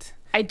bit.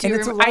 I do. And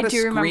it's a lot I of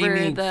do remember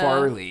screaming the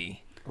Farley.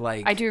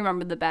 Like I do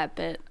remember the bat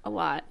bit a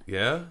lot.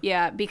 Yeah?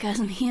 Yeah, because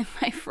me and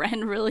my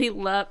friend really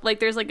love, like,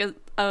 there's like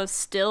a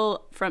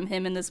still from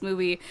him in this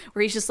movie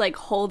where he's just like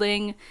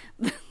holding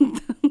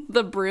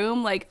the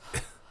broom, like,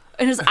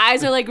 and his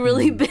eyes are like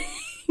really big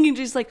and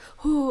just like,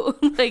 ooh,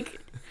 like,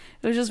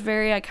 it was just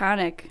very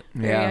iconic.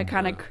 Very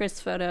iconic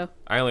Chris photo.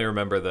 I only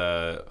remember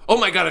oh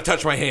my God, I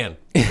touched my hand.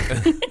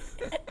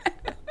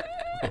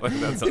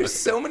 There's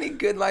so many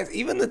good lines.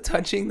 Even the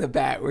touching the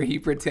bat where he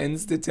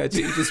pretends to touch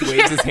it. He just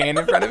waves his hand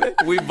in front of it.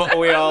 We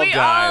all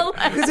died.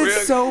 Because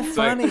it's so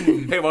funny.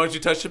 Like, hey, why don't you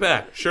touch the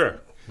bat? Sure.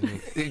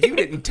 You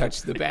didn't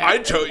touch the bat. I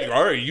told you.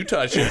 All right, you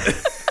touch it.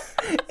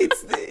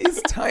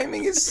 His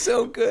timing is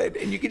so good.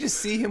 And you can just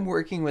see him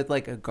working with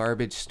like a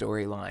garbage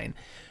storyline.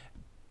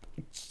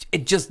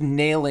 Just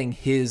nailing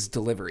his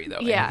delivery though,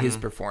 and his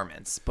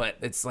performance. But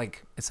it's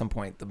like at some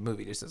point the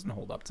movie just doesn't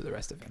hold up to the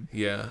rest of him.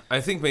 Yeah,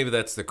 I think maybe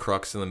that's the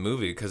crux of the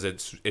movie because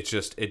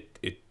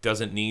it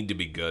doesn't need to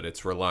be good.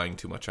 It's relying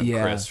too much on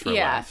Chris for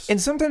laughs.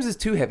 And sometimes it's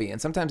too heavy, and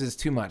sometimes it's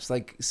too much.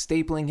 Like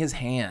stapling his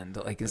hand,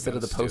 like instead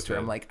of the poster. Stupid.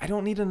 I'm like, I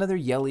don't need another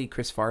yelly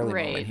Chris Farley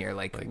moment here.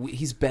 Like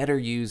he's better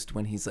used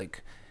when he's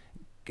like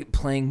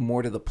playing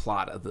more to the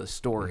plot of the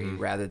story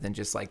rather than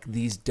just like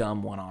these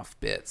dumb one-off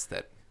bits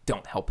that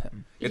don't help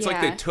him. It's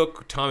like they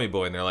took Tommy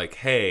Boy and they're like,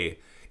 hey,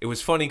 it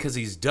was funny because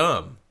he's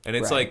dumb. And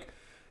it's like,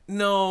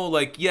 no,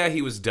 like, yeah,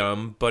 he was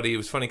dumb, but he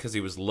was funny because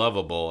he was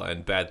lovable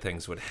and bad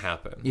things would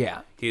happen.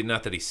 Yeah.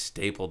 Not that he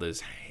stapled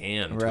his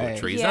hand to a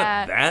tree. He's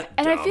Yeah. not that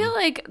And dumb.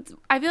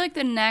 I feel like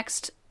the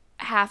next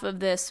half of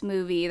this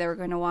movie that we're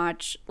going to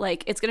watch,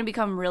 like, it's going to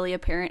become really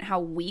apparent how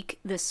weak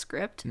this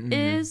script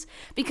is,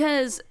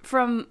 because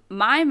from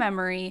my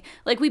memory,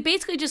 like, we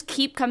basically just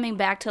keep coming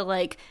back to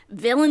like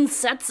villain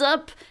sets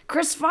up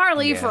Chris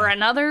Farley for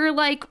another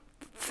like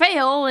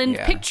fail and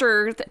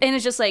picture, and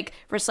it's just like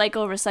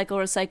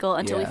recycle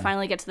until we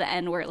finally get to the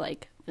end where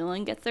like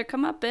villain gets their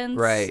comeuppance.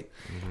 Right.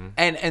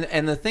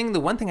 And the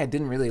one thing I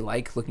didn't really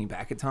like looking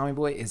back at Tommy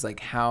Boy is like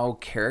how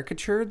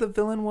caricatured the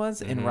villain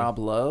was in Rob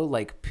Lowe.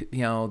 Like,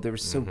 you know, there were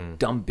so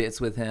dumb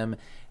bits with him.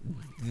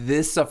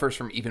 This suffers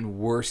from even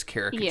worse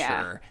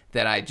caricature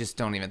that I just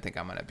don't even think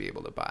I'm going to be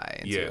able to buy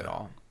into at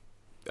all.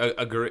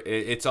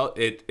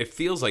 It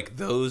feels like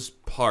those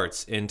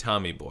parts in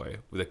Tommy Boy,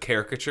 the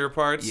caricature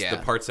parts, the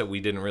parts that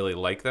we didn't really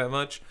like that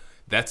much,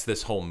 that's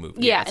this whole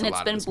movie. Yeah, and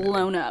it's been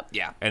blown up.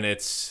 Yeah. And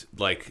it's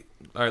like,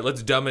 all right,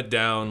 let's dumb it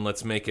down.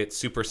 Let's make it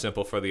super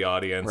simple for the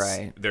audience.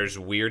 Right. There's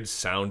weird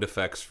sound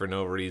effects for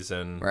no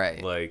reason.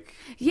 Right. Like,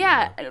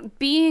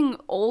 being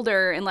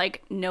older and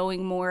like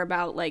knowing more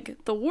about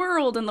like the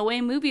world and the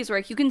way movies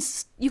work, you can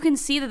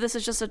see that this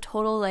is just a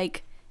total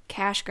like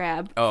cash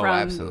grab from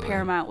absolutely.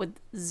 Paramount with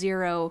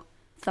zero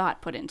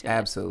thought put into it.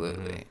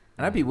 Absolutely.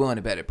 And I'd be willing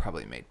to bet it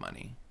probably made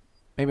money.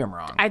 Maybe I'm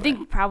wrong. I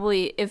think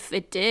probably if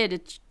it did,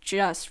 it's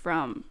just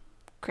from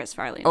Chris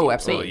Farley. Oh,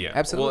 absolutely. yeah.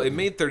 Absolutely. Well, it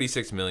made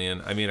 $36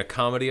 million. I mean, a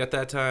comedy at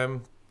that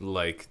time,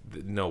 like,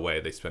 no way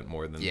they spent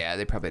more than. Yeah,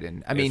 they probably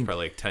didn't. I It's mean,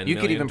 probably like 10 you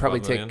could million, even probably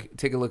 12 million.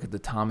 take a look at the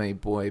Tommy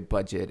Boy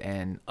budget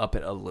and up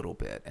it a little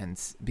bit,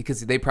 and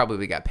because they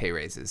probably got pay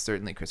raises.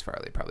 Certainly, Chris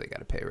Farley probably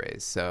got a pay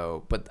raise.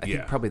 So, but I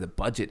think probably the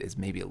budget is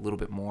maybe a little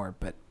bit more.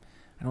 But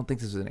I don't think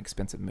this was an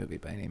expensive movie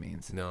by any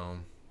means. No,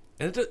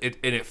 and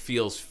it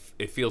feels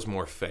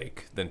more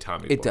fake than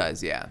Tommy Boy. It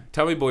does, yeah.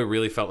 Tommy Boy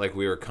really felt like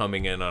we were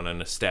coming in on an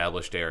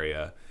established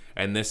area,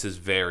 and this is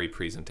very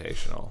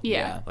presentational.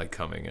 Yeah. Like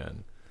coming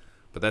in.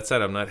 But that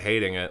said, I'm not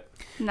hating it.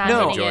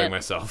 I'm enjoying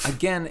myself.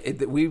 Again,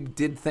 we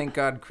did thank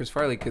God Chris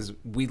Farley because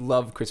we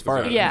love Chris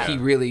Farley. Yeah. He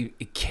really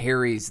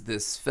carries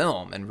this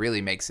film and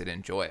really makes it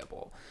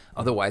enjoyable.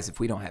 Otherwise, if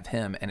we don't have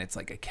him and it's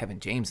like a Kevin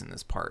James in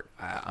this part,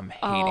 I'm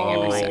hating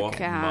every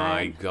second. Oh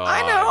my God.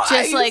 I know.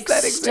 Just like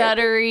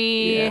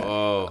stuttery,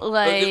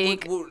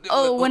 like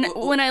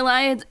when I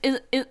lie,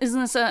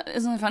 isn't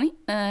it funny?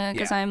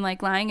 Because I'm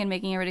like lying and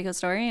making a ridiculous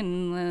story,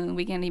 and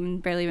we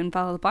can't barely even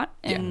follow the plot,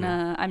 and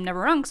I'm never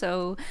wrong.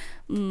 So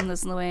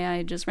this is the way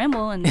I just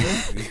ramble, and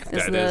this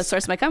is the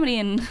source of my comedy.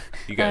 And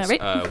you guys,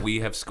 we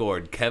have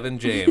scored Kevin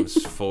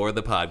James for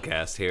the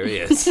podcast. Here he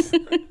is.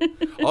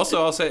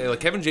 Also, I'll say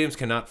Kevin James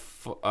cannot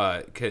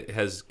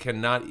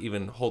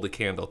even hold a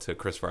candle to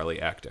Chris Farley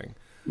acting.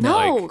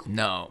 No,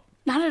 no,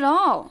 not at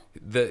all.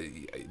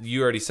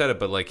 You already said it,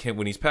 but like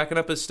when he's packing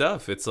up his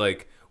stuff, it's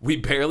like We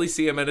barely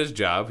see him at his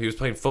job. He was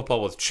playing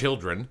football with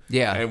children.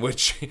 Yeah. In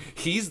which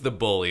he's the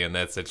bully in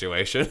that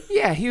situation.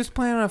 Yeah, he was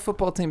playing on a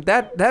football team.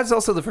 That's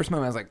also the first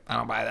moment I was like, I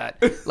don't buy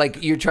that.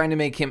 Like, you're trying to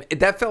make him...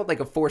 That felt like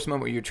a forced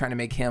moment where you're trying to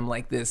make him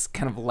like this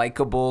kind of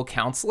likable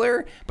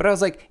counselor. But I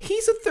was like,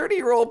 he's a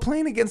 30-year-old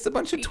playing against a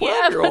bunch of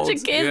 12-year-olds. Yeah, a bunch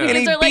of kids. And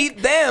he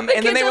beat them.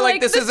 And then they were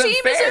like, this isn't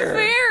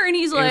fair. And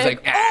he's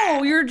like,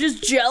 oh, you're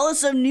just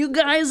jealous of new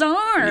guys'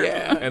 arms.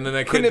 Yeah. And then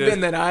that couldn't have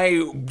been that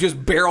I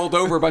just barreled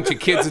over a bunch of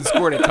kids and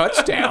scored a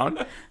touchdown.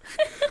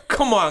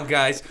 Come on,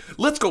 guys.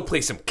 Let's go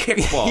play some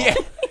kickball.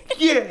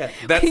 Yeah.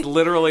 That's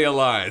literally a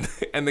line.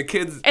 And the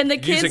kids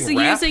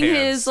using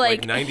his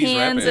like 90s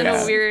hands in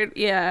a weird,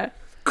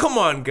 Come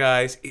on,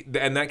 guys.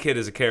 And that kid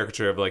is a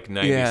caricature of like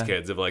 90s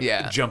kids of like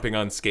Yeah. jumping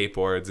on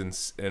skateboards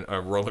and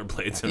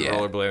rollerblades and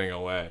rollerblading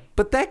away.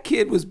 But that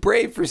kid was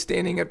brave for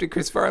standing up to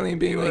Chris Farley and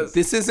being like,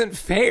 this isn't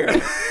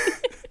fair.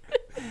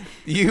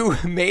 You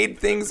made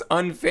things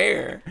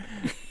unfair.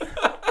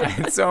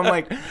 And so I'm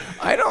like,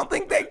 I don't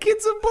think that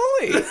kid's a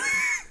bully.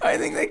 I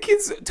think that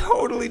kid's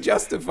totally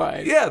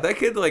justified. Yeah, that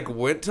kid like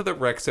went to the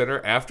rec center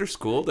after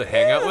school to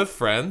hang out with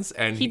friends,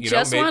 and he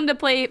just wanted to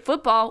play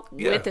football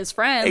with his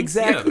friends.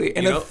 Exactly. Yeah,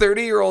 and a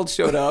 30-year-old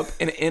showed up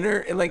and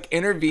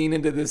intervened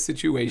into this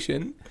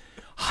situation,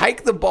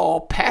 hiked the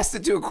ball, passed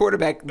it to a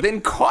quarterback,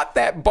 then caught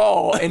that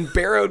ball and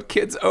barrowed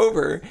kids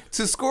over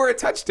to score a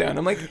touchdown.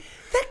 I'm like,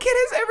 that kid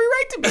has every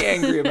right to be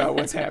angry about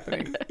what's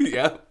happening.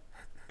 Yeah.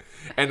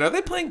 And are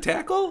they playing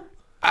tackle?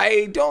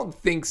 I don't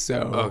think so.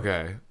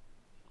 Okay.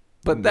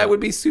 But that would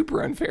be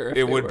super unfair. If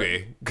it would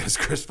be, because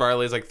Chris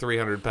Farley is like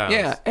 300 pounds.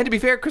 Yeah, and to be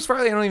fair, Chris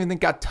Farley I don't even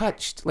think got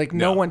touched. Like,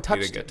 no one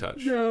touched he didn't get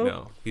touched. No.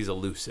 No. He's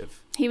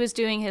elusive. He was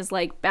doing his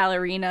like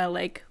ballerina,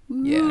 like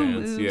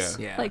moves,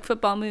 like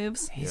football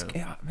moves.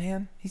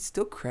 Man, he's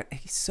still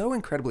he's so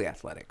incredibly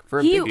athletic. For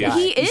a he big guy,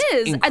 he he's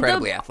is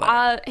incredibly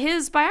athletic.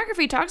 His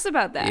biography talks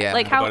about that, Yeah.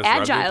 like how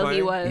About his rugby agile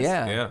he playing? was.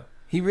 Yeah,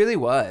 he really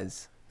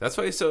was. That's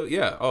why he's so,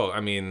 Oh,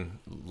 I mean,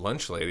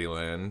 Lunch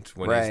Ladyland,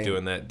 when he's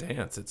doing that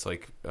dance, it's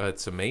like,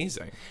 it's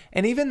amazing.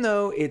 And even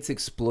though it's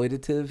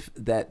exploitative,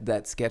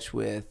 that sketch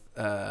with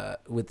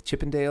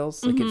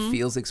Chippendales, like it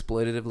feels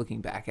exploitative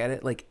looking back at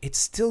it, like it's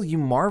still, you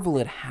marvel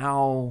at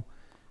how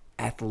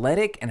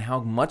athletic and how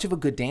much of a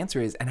good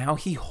dancer is and how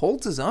he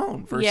holds his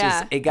own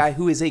versus a guy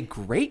who is a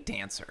great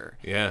dancer.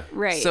 Yeah.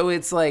 Right. So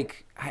it's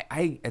like,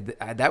 I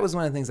that was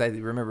one of the things I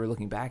remember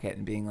looking back at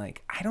and being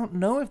like, I don't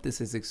know if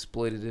this is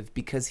exploitative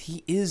because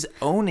he is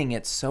owning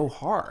it so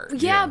hard.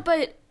 Yeah,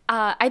 but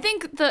I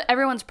think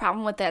everyone's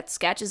problem with that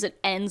sketch is it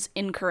ends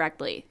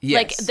incorrectly.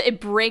 Yes. Like it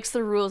breaks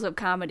the rules of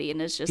comedy,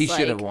 and it's just he like,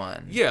 should have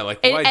won. Yeah, like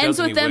it why ends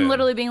doesn't with he them win?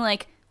 literally being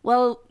like,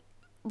 well,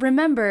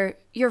 remember,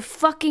 you're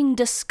fucking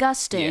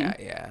disgusting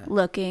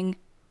looking,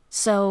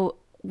 so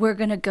we're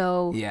gonna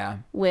go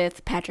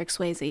with Patrick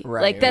Swayze.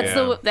 Right. Like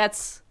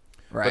that's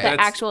Right.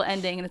 the actual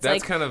ending, and it's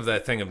That's like kind of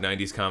that thing of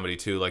 90s comedy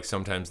too. Like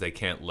sometimes they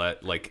can't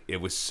let, like, it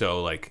was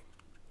so like,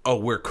 oh,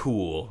 we're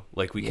cool.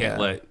 Like we can't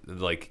let,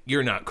 like,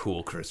 you're not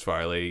cool, Chris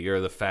Farley.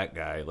 You're the fat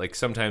guy. Like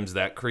sometimes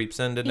that creeps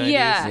into 90s.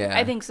 yeah,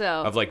 I think so.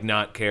 Of like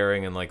not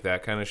caring and like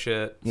that kind of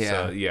shit.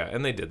 Yeah. So, yeah,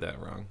 and they did that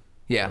wrong.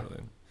 Yeah.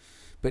 Totally.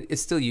 But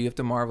it's still, you have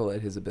to marvel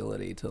at his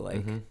ability to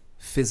like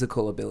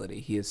physical ability.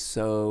 He is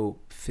so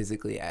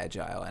physically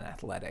agile and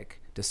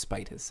athletic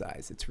despite his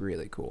size. It's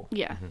really cool.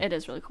 Yeah, it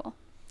is really cool.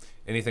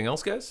 Anything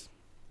else, guys?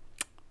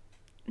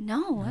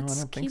 No, let's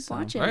don't think keep so.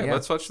 watching. All right,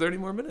 let's watch 30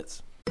 more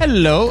minutes.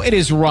 Hello, it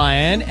is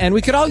Ryan, and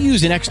we could all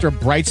use an extra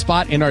bright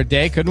spot in our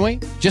day, couldn't we?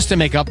 Just to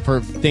make up for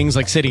things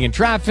like sitting in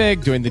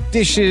traffic, doing the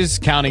dishes,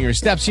 counting your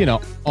steps,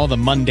 all the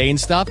mundane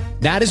stuff.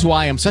 That is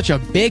why I'm such a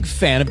big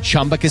fan of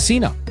Chumba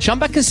Casino.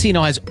 Chumba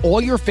Casino has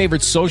all your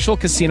favorite social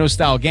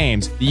casino-style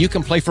games that you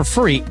can play for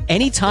free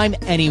anytime,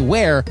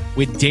 anywhere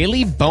with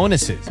daily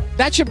bonuses.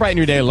 That should brighten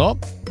your day a little.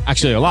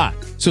 Actually, a lot.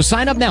 So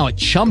sign up now at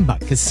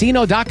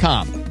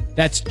ChumbaCasino.com.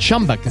 That's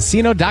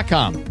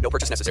ChumbaCasino.com. No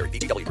purchase necessary.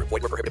 VGW Group.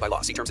 Void where prohibited by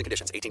law. See terms and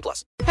conditions.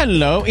 18+.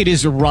 Hello, it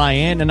is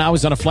Ryan, and I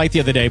was on a flight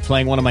the other day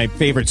playing one of my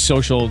favorite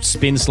social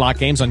spin slot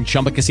games on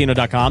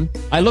ChumbaCasino.com.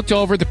 I looked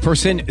over at the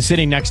person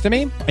sitting next to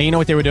me, and you know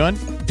what they were doing?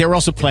 They were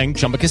also playing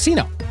Chumba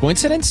Casino.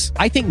 Coincidence?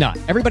 I think not.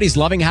 Everybody's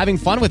loving having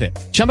fun with it.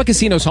 Chumba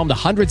Casino is home to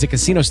hundreds of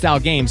casino-style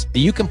games that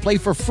you can play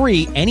for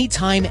free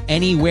anytime,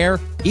 anywhere,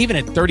 even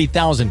at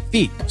 30,000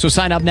 feet. So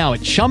sign up now at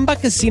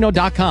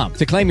ChumbaCasino.com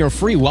to claim your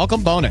free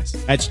welcome bonus.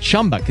 That's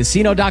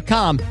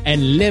ChumbaCasino.com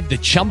and live the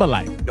Chumba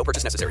life. No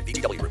purchase necessary.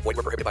 VGW Group. Void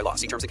where prohibited by law.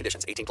 See terms and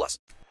conditions. 18+.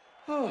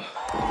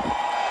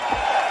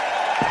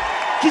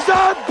 Because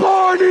I'm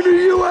born in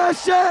the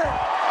USA!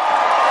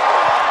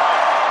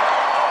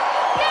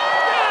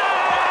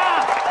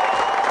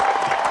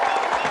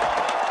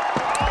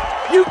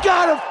 You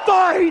gotta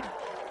fight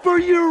for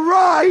your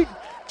right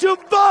to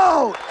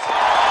vote!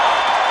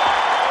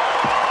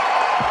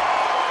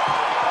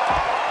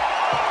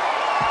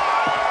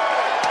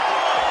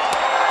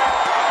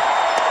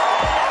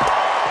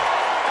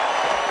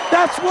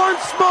 That's one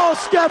small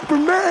step for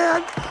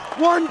man,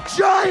 one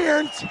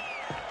giant.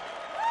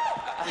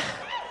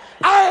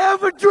 I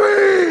have a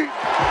dream!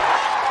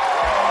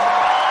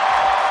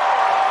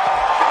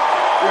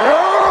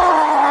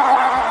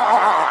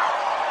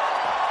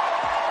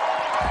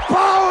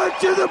 Power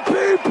to the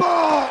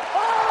people!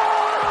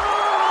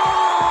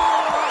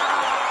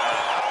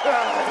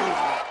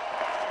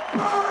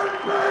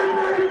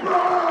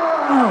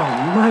 Oh,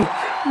 Mike.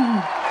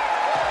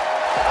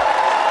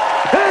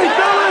 Hey,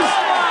 fellas!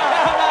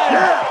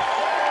 Yeah!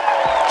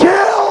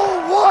 Kill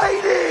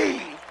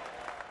Whitey!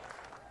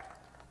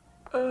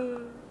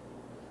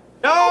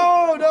 No!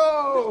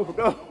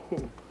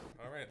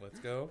 All right, let's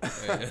go.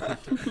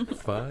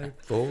 5,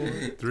 4,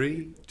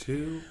 3,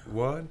 2,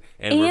 1,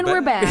 and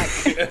we're back.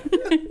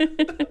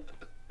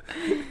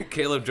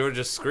 Caleb George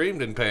just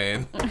screamed in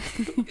pain.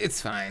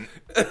 It's fine.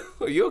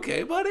 Are you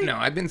okay, buddy? No,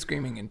 I've been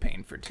screaming in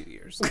pain for 2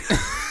 years.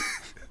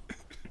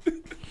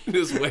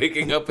 Just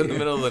waking up in the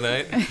middle of the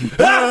night.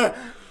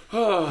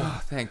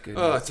 Oh, thank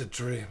goodness. Oh, it's a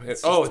dream.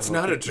 It's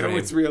not a dream. No,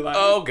 it's real life.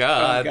 Oh,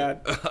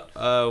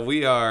 God.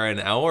 We are an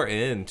hour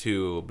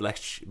into Black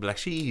Sheep. Black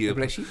Sheep?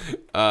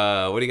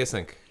 What do you guys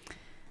think?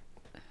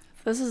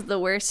 This is the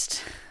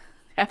worst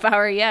half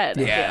hour yet.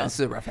 Yeah, this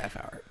is a rough half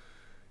hour.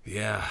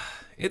 Yeah,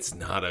 it's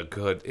not a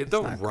good...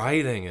 the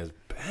writing is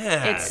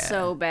bad. It's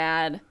so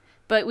bad.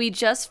 But we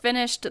just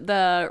finished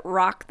the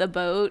Rock the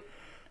Vote.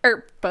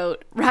 The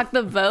Rock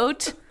the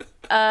Vote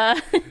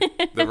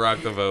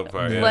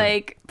part, yeah.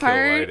 Like,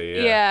 part. Kill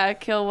Whitey,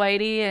 Kill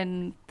Whitey,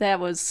 and that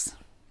was...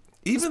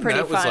 Even pretty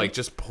that was fun. like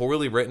just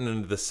poorly written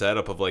into the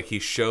setup of like he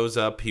shows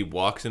up, he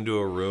walks into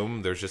a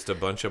room, there's just a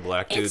bunch of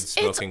black dudes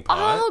smoking pot.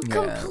 All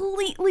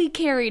completely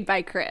carried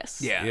by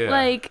Chris. Yeah.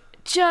 Like,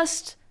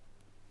 just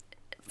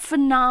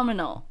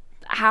phenomenal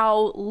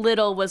how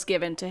little was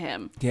given to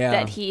him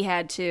that he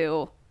had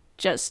to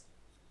just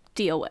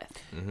deal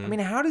with. I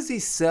mean, how does he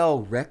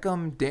sell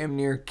Wreckham damn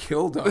near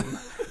killed him?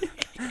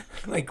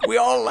 Like, we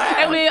all laughed.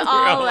 And we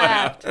all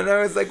laughed. And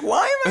I was like,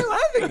 why am I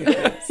laughing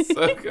at this?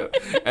 So good.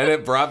 And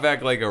it brought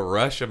back like a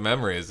rush of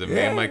memories of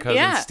me and my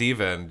cousin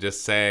Steven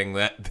just saying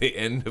that at the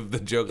end of the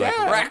joke, like,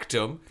 wrecked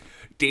him,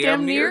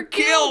 damn near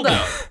killed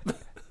him.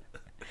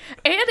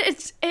 And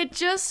it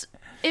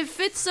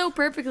fits so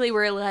perfectly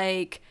where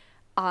like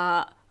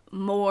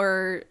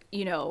more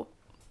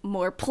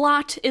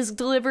plot is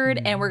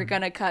delivered and we're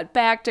gonna cut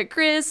back to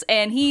Chris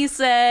and he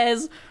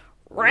says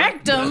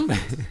wrecked him,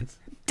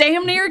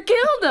 damn near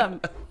killed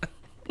him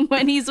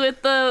when he's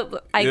with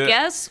the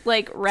guess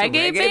like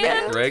reggae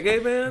band.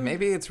 Reggae band?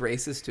 Maybe it's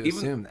racist to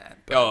assume that.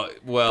 Oh,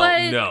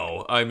 well,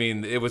 no. I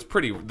mean, it was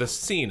the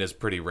scene is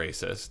pretty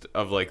racist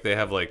of like, they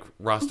have like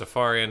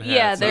Rastafarian hats.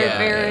 Yeah,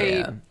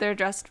 they're they're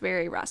dressed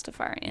very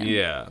Rastafarian.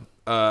 Yeah.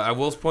 I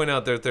will point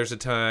out that there's a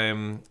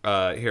time,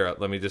 here,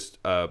 let me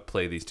just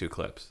play these two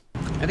clips.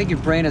 I think your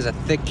brain has a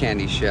thick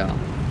candy shell.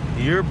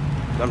 Your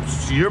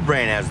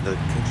brain has the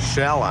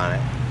shell on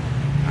it.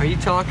 Are you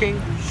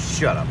talking?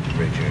 Shut up,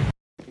 Richard.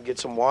 Get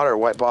some water,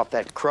 wipe off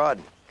that crud.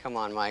 Come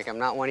on, Mike. I'm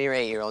not one of your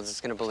 8-year-olds that's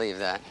gonna believe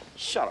that.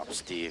 Shut up,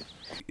 Steve.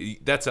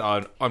 That's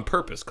on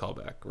purpose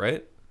callback,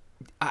 right?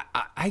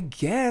 I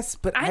guess,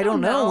 but I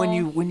don't know.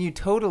 When you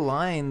tote a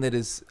line that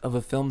is of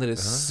a film that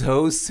is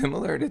so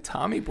similar to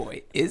Tommy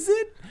Boy, is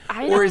it?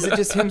 Or is it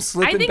just him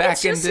slipping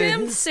back into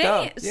his stuff? I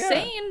think it's just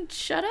him saying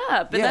 "shut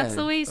up," and that's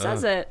the way he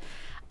says it.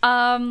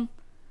 I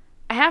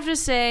have to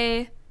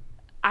say,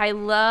 I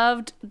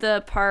loved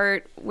the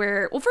part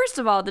where, well, first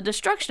of all, the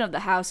destruction of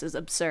the house is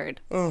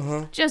absurd.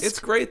 It's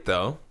great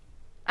though.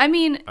 I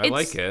mean, I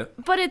like it,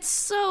 but it's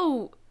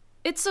so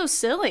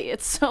silly.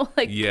 It's so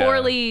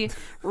poorly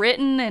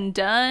written and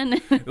done.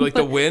 Like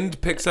the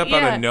wind picks up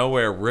out of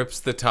nowhere,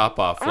 rips the top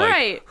off,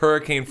 like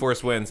hurricane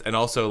force winds, and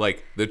also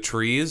like the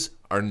trees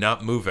are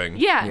not moving.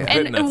 Yeah.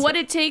 And what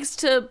it takes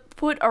to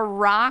put a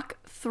rock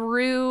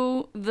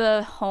through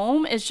the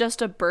home is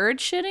just a bird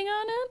shitting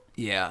on it.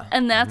 Yeah.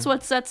 And that's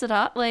what sets it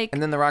up. Like,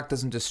 and then the rock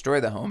doesn't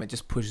destroy the home; it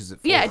just pushes it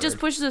forward. Yeah, it just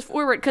pushes it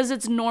forward because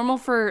it's normal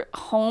for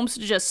homes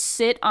to just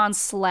sit on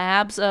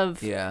slabs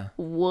of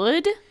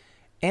wood.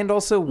 And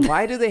also,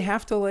 why do they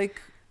have to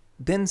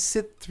then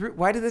sit through?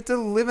 Why do they have to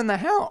live in the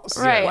house?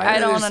 Right, I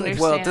don't understand.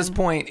 Well, at this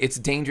point, it's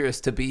dangerous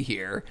to be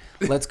here.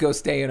 Let's go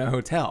stay in a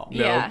hotel.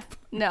 Yeah,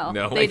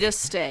 no, they just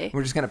stay.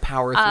 We're just gonna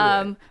power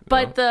through it.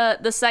 But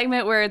the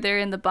segment where they're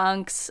in the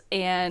bunks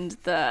and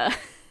the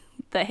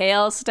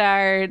hail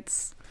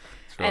starts.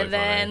 Really and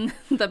then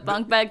the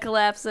bunk bed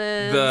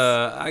collapses.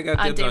 I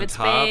got dibs on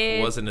top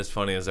spade. wasn't as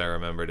funny as I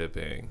remembered it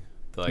being.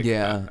 Like,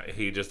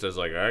 he just is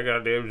like, I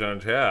got dibs on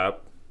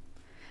top.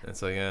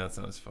 It's like, it's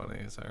not as funny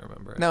as I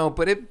remember it. No,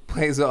 but it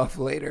plays off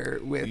later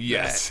with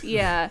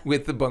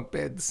with the bunk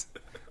beds.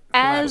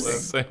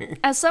 As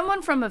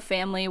someone from a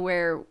family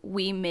where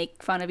we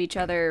make fun of each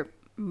other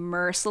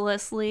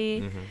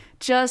mercilessly,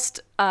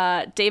 just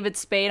David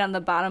Spade on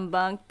the bottom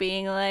bunk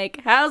being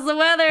like, how's the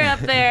weather up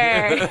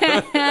there?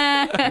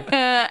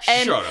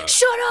 And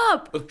shut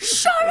up.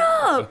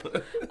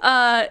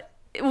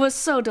 It was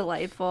so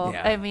delightful.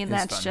 I mean,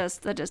 that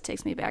just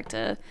takes me back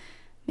to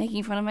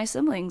making fun of my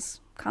siblings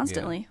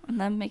constantly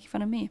and them making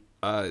fun of me.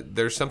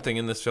 There's something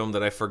in this film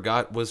that I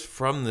forgot was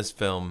from this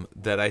film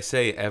that I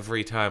say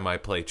every time I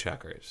play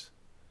checkers.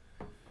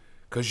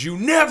 Because you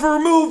never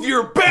move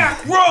your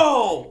back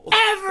row!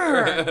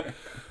 Ever!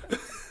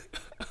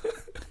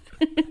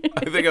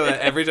 I think of that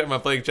every time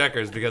I'm playing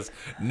checkers because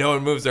no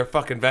one moves their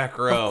fucking back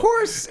row. Of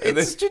course,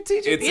 it's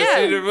strategic. It's a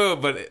strategic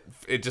move, but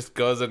it just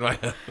goes in my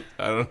head.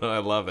 I don't know. I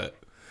love it.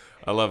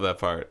 I love that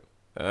part.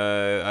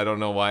 I don't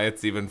know why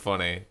it's even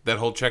funny. That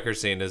whole checker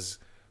scene is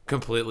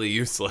completely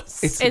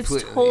useless. It's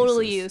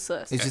totally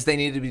useless. It's just they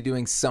need to be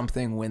doing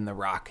something when the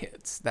rock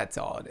hits. That's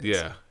all it is.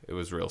 Yeah, it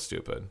was real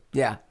stupid.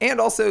 Yeah, and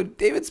also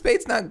David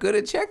Spade's not good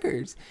at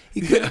checkers.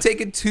 He could have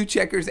taken 2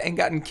 checkers and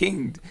gotten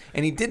kinged,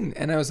 and he didn't.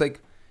 And I was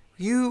like,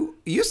 You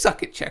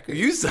suck at checkers.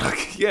 You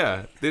suck.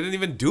 Yeah, they didn't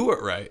even do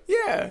it right.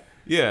 Yeah.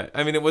 Yeah,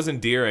 I mean, it was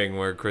endearing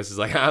where Chris is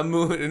like, "I'm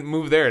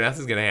move there,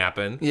 nothing's gonna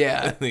happen."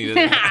 Yeah,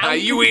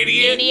 you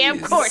idiot!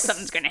 Of course,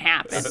 something's gonna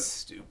happen. That's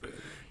stupid.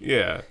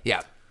 Yeah,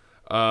 yeah.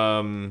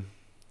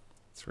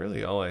 It's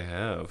really all I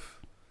have.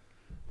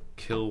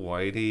 Kill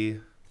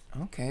Whitey.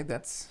 Okay,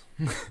 that's.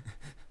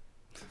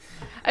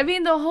 I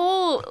mean, the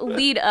whole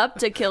lead up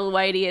to Kill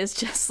Whitey is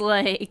just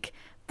like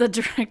the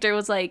director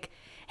was like,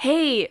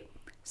 "Hey,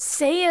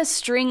 say a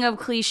string of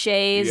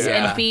cliches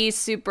and be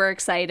super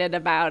excited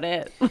about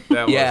it."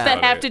 That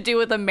have to do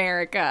with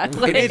America.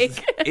 Like,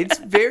 it's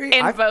very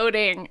and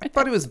voting. I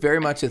thought it was very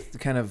much a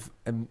kind of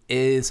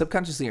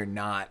subconsciously or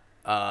not.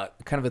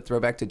 Kind of a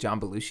throwback to John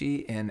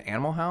Belushi in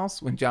Animal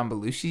House when John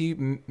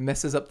Belushi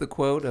messes up the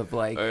quote of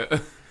like,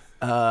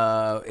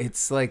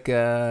 it's like,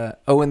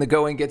 when the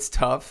going gets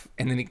tough,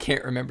 and then he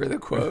can't remember the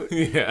quote.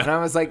 Yeah, and I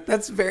was like,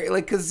 that's very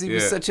like because he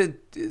was such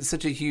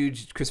a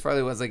huge Chris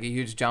Farley was like a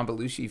huge John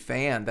Belushi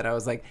fan that I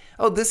was like,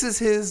 oh, this is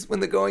his when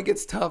the going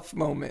gets tough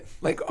moment.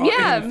 Like,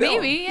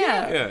 maybe,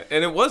 yeah,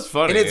 and it was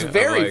funny, and it's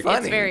very funny.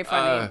 It's very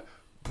funny.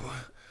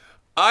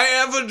 I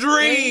have a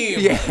dream.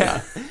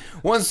 Yeah.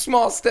 One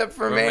small step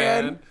for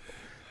man.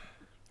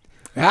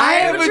 I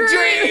have a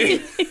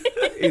dream.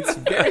 It's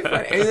very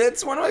funny. And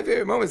it's one of my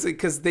favorite moments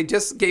because they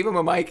just gave him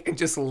a mic and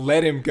just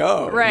let him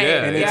go. Right.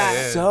 Yeah, and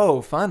it's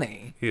so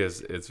funny. He is.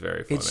 It's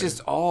very funny. It's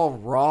just all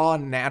raw,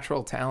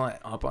 natural talent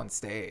up on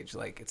stage.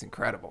 Like, it's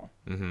incredible.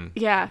 Mm-hmm.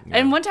 Yeah.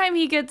 And one time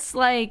he gets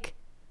like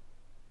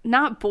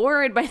not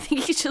bored, but I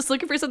think he's just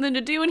looking for something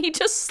to do, and he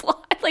just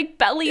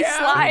belly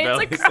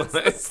slides across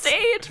the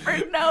stage for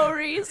no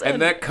reason.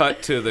 And that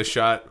cut to the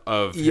shot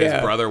of his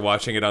brother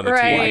watching it on the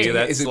TV,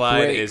 that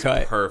slide is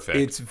perfect.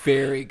 It's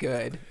very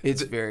good.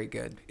 It's very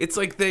good. It's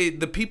like the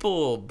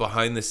people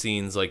behind the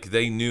scenes, like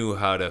they knew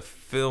how to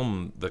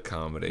film the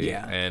comedy,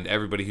 and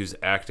everybody who's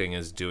acting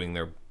is doing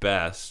their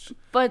best.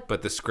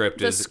 But the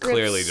script is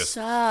clearly just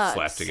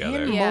slapped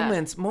together.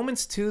 And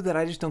moments too that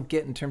I just don't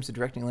get in terms of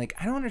directing. Like,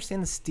 I don't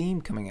understand the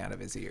steam coming out of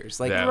his ears.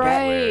 Like,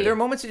 there are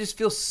moments that just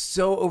feel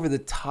so over the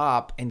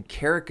top and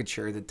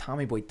caricature that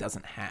Tommy Boy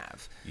doesn't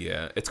have.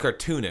 Yeah, it's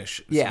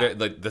cartoonish. Yeah,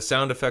 like the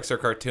sound effects are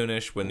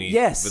cartoonish when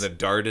when the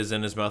dart is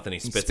in his mouth and he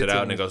spits it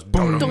out and it goes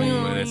boom,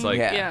 and it's like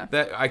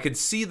that. I could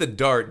see the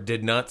dart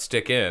did not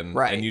stick in,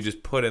 and you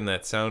just put in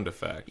that sound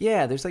effect.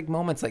 Yeah, there's like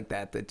moments like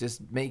that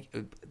just make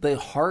the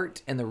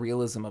heart and the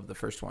realism of the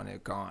first one are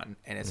gone,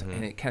 and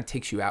and it kind of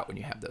takes you out when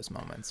you have those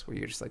moments where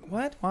you're just like,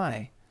 what?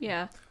 Why?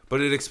 Yeah. But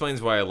it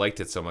explains why I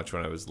liked it so much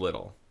when I was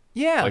little.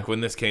 Yeah. Like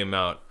when this came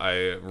out,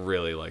 I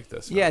really liked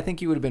this film. Yeah, I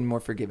think you would have been more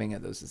forgiving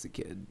of those as a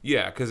kid.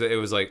 Yeah, because it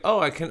was like, oh,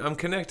 I'm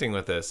connecting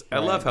with this. I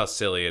love how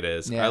silly it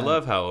is. Yeah. I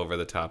love how over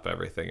the top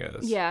everything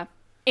is. Yeah.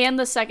 And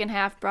the second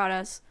half brought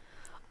us,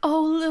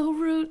 oh, Lil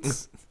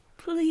Roots,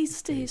 please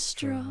stay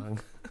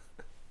strong.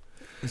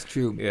 It's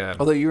true. Yeah.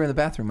 Although you were in the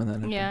bathroom when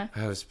that. Yeah.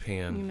 I was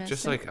peeing.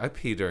 Just like I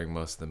pee during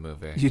most of the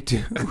movie. You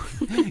do.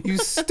 You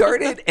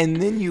start it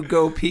and then you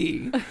go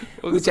pee,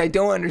 which I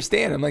don't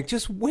understand. I'm like,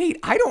 just wait.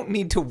 I don't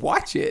need to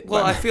watch it.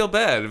 Well, I feel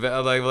bad.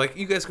 Like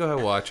you guys go ahead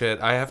and watch it.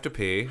 I have to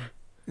pee.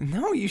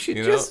 No, you should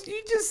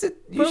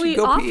But we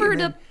go pee. offered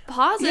to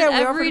pause it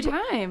every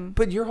time.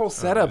 But your whole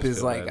setup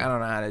is like, I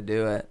don't know how to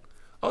do it.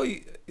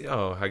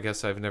 Oh, I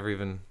guess I've never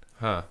even,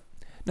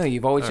 No,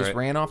 you've always just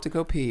ran off to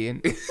go pee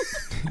and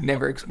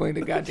never explained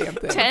a goddamn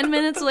thing. 10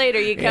 minutes later,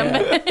 you come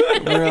back.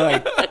 We're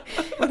like,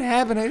 what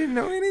happened? I didn't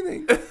know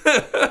anything.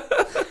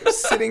 I'm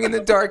sitting in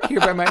the dark here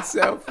by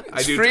myself.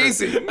 It's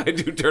freezing. I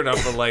do turn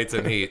off the lights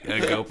and heat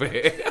and go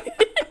pee.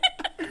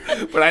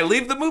 But I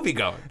leave the movie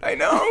going. I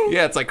know.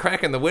 Yeah, it's like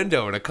cracking the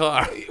window in a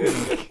car.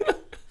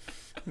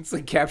 It's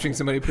like capturing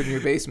somebody put in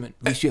your basement.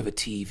 At least you have a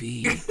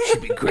TV. You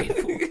should be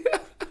grateful.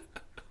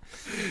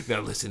 Now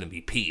listen to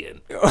me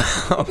peeing.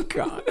 Oh,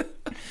 God.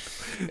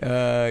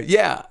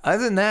 Yeah.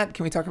 Other than that,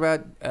 can we talk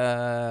about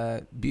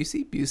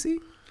Busey? Busey?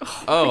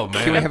 Oh,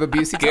 man. Can we have a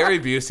Busey talk? Gary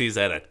Busey's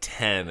at a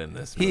 10 in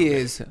this movie. He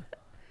is.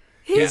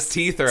 His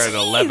teeth are at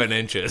 11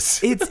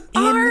 inches. It's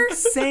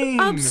insane.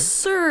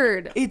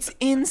 Absurd. It's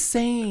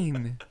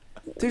insane.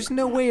 There's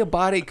no way a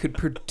body could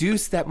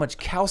produce that much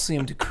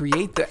calcium to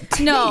create that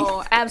teeth.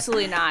 No,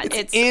 absolutely not.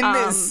 It's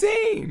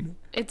insane.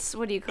 It's,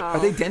 what do you call? Are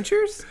they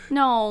dentures?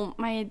 No,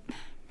 my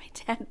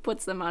dad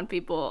puts them on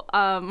people.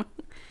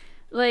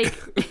 Like,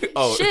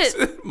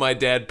 shit. My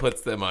dad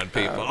puts them on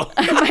people.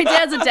 My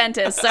dad's a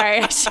dentist. Sorry,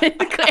 I should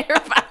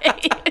clarify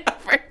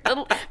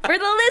for For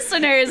the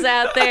listeners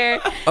out there.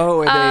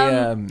 Oh,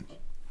 are they?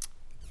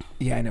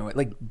 Yeah, I know it.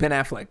 Like Ben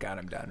Affleck got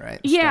him done, right?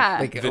 Yeah.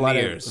 Like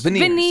Veneers.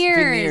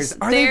 Veneers.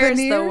 Are they There's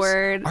veneers? the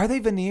word. Are they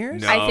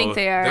veneers? No, I think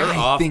they are. They're I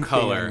off think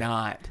color. they are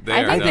not.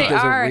 I think they those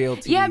are. real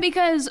teeth. Yeah,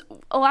 because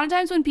a lot of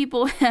times when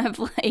people have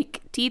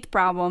like teeth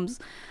problems,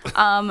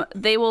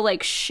 they will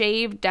like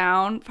shave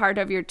down part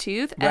of your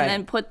tooth and Right.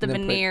 then put the And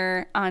then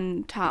veneer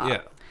on top. Yeah.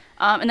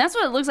 And that's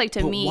what it looks like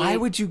to But me. why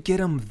would you get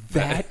him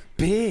that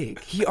big?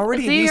 He's They're-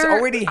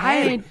 already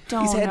had. I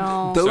don't he's had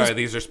know. Those, Sorry,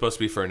 these are supposed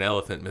to be for an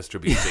elephant, Mr.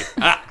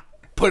 Busey.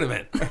 Put him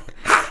in.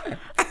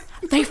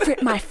 They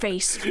fit my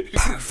face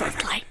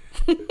perfectly.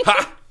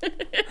 Ha!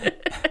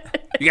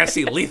 You guys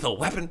see Lethal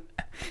Weapon?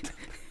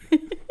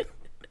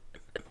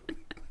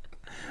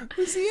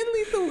 Was he in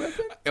Lethal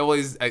Weapon? Well,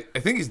 I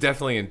think he's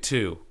definitely in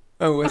 2.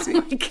 Oh, was he?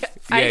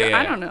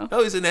 I don't know.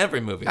 Oh, he's in every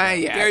movie. Yeah.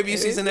 Gary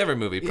Busey's in every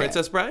movie. Yeah.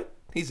 Princess Bride?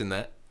 He's in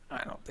that.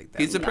 I don't think that.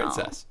 He's a No.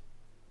 princess.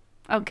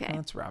 Okay. Oh,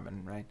 that's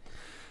Robin, right?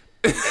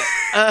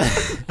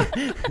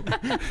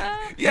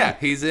 Yeah,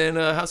 he's in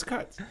House of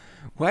Cards.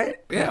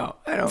 What? Yeah. No,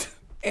 I don't.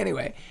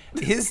 Anyway,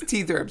 his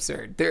teeth are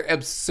absurd. They're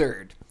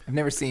absurd. I've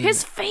never seen.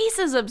 His face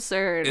is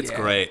absurd. It's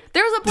great.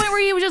 There was a point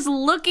where he was just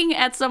looking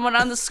at someone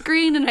on the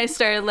screen and I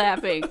started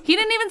laughing. He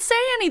didn't even say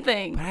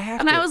anything.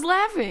 I was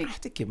laughing. I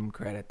have to give him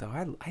credit,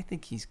 though. I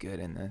think he's good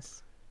in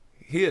this.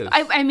 He is.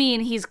 I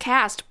mean, he's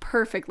cast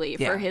perfectly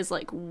Yeah. for his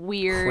like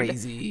weird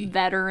Crazy.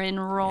 veteran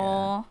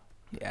role.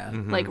 Yeah.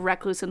 Like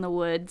Recluse in the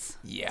Woods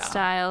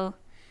style.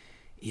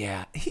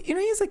 Yeah. He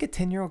has like a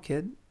 10-year-old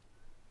kid.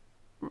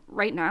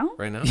 Right now?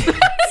 Right now?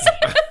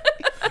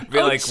 Be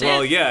like,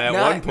 well, yeah, at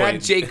one point.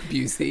 Not Jake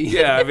Busey.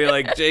 Yeah, I'd be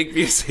like, Jake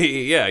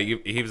Busey. Yeah,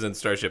 he was in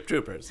Starship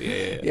Troopers.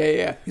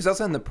 Yeah. He's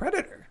also in The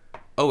Predator.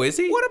 Oh, is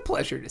he? What a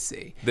pleasure to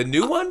see. The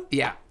new one?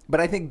 Yeah.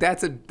 But I think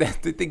that's a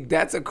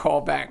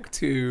callback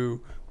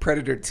to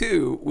Predator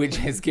 2, which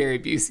has Gary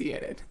Busey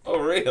in it. Oh,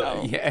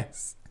 really?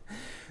 Yes.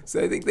 So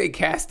I think they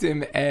cast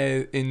him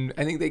I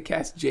think they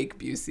cast Jake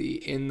Busey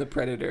in The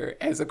Predator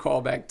as a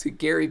callback to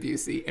Gary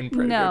Busey in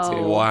Predator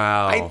 2.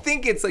 Wow. I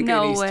think it's like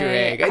No an Easter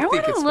way. egg. I think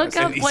want to it's look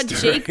up an what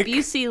Easter Jake egg.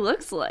 Busey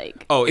looks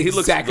like. Oh, he looks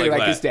exactly like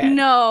that. his dad.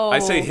 No. I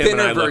say him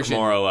Thinner and I look version.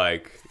 more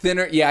alike.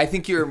 Thinner. Yeah, I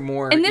think you're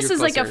more. And this you're is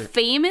like a closer.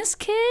 famous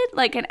kid,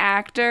 like an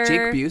actor.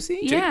 Jake Busey?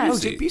 Yeah. Oh,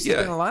 Jake Busey's been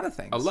in a lot of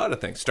things. A lot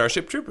of things.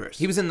 Starship Troopers.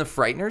 He was in The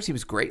Frighteners. He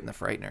was great in The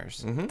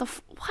Frighteners.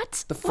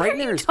 What? The What are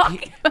you Frighteners.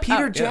 talking about?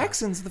 Peter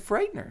Jackson's The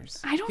Frighteners.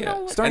 I don't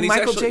know. What... Starring And he's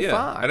Michael actually- J.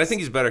 Fox. And I think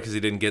he's better because he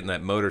didn't get in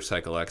that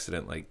motorcycle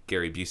accident like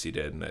Gary Busey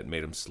did, and that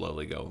made him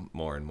slowly go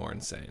more and more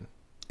insane.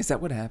 Is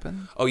that what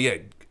happened? Oh, yeah.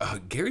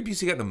 Gary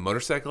Busey got in a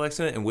motorcycle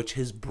accident in which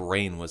his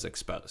brain was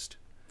exposed.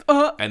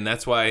 And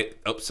that's why...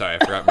 Oh, sorry. I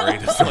forgot Marie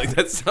doesn't like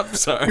that stuff.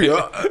 Sorry.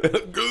 What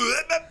do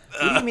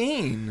you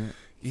mean?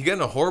 He got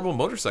in a horrible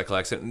motorcycle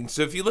accident. And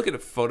so if you look at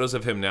photos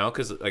of him now,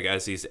 because like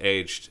as he's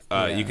aged,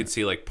 you could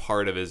see like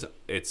part of his...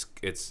 It's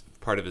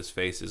part of his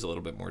face is a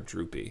little bit more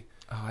droopy.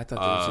 Oh, I thought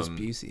that was just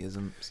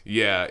Buseyism.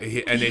 Yeah,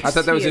 I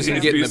thought that was just him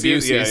getting the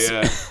Buseys.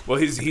 Yeah. Well,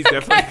 he's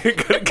definitely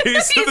got a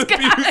case of the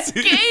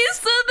Buseys. Case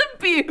of the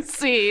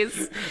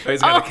Buseys.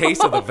 He's got a case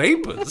of the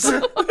vapors.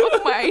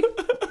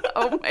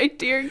 Oh my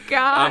dear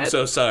God. I'm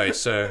so sorry,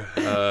 sir.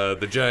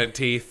 The giant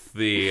teeth,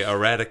 the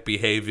erratic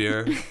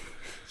behavior.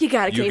 You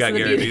got a You case got of the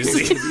Gary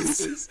Buseys.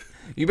 Busey.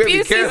 You better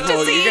Busey's be careful.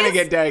 You're disease. gonna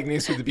get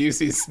diagnosed with the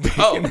Buseys.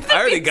 Oh, I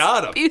already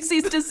got him.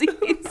 Busey's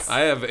disease.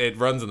 I have it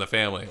runs in the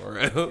family.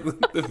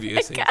 The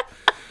Buseys.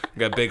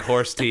 Got big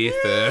horse teeth.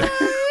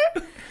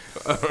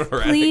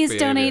 Please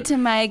donate to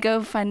my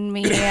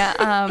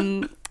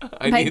GoFundMe.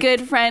 My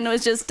good friend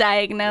was just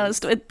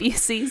diagnosed with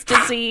Busey's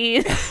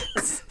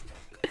disease.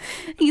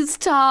 He's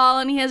tall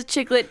and he has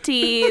chiclet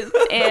teeth,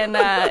 and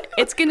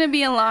it's gonna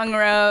be a long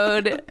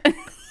road.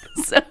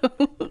 So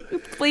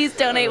please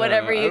donate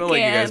whatever you I don't can.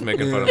 like you guys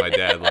making fun of my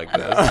dad like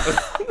this.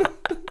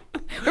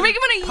 We're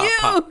making fun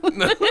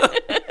of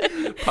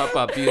you.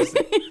 Pop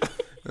Busey.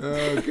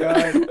 Oh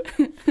God.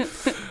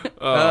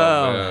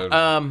 Oh,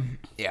 man.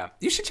 Yeah.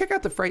 You should check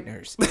out The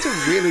Frighteners. It's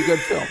a really good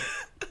film.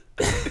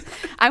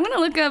 I'm gonna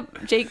look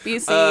up Jake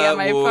Busey on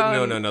my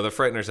phone. No. The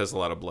Frighteners has a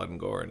lot of blood and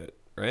gore in it,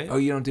 right? Oh,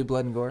 you don't do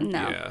blood and gore?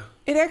 No. Yeah.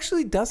 It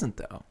actually doesn't,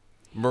 though.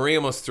 Marie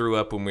almost threw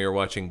up when we were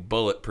watching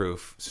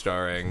Bulletproof,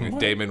 starring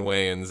Damon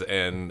Wayans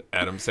and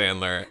Adam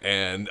Sandler,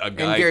 and a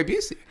guy And Gary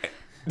Busey.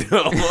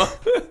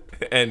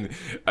 and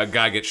a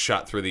guy gets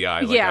shot through the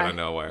eye out of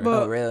nowhere.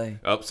 Oh, really?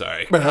 Oh,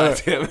 sorry. God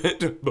damn it.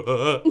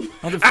 The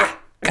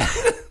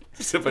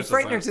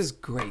Frighteners is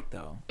great,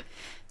 though.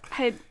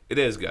 It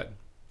is good.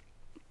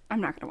 I'm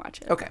not gonna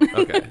watch it. Okay.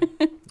 Okay.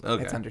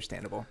 It's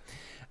understandable.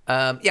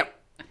 Yeah.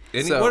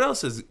 What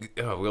else is?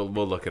 Oh, we'll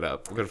look it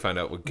up. We're gonna find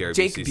out what Gary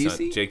Jake Busey's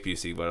Busey? Jake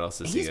Busey. What else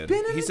is he in? He's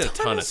been in a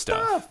ton of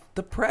stuff.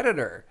 The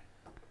Predator.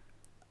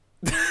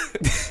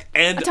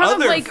 And A ton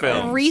other of like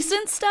films.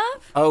 recent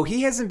stuff. Oh,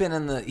 he hasn't been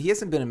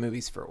in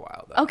movies for a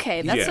while though.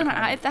 Okay, that's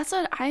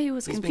what I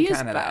was He's been confused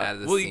kinda about. out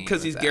of the Well, scene because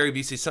with he's that. Gary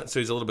Busey's son, so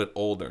he's a little bit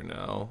older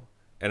now,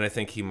 and I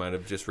think he might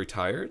have just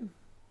retired.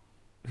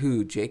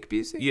 Who? Jake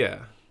Busey?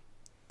 Yeah.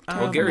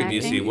 Well, Gary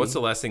acting. Busey. What's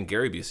the last thing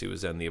Gary Busey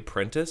was in? The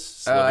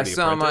Apprentice? I Celebrity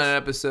saw him on an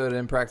Apprentice? episode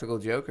in Practical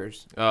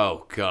Jokers.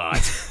 Oh God.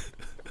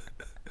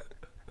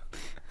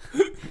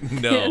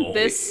 No.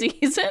 This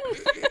season?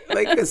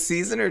 Like a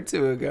season or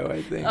two ago,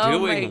 I think. Oh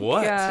Doing my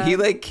what? God. He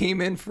like came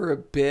in for a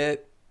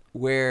bit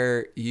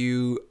where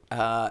you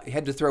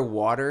had to throw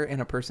water in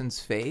a person's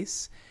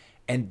face,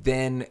 and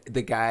then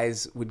the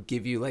guys would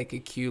give you like a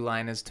cue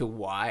line as to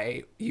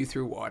why you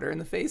threw water in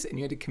the face, and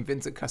you had to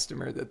convince a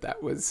customer that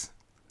that was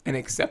an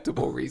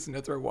acceptable reason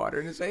to throw water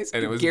in his face.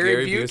 And it was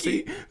Gary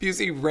Busey?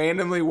 Busey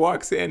randomly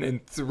walks in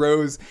and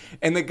throws,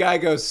 and the guy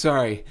goes,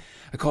 "Sorry,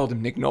 I called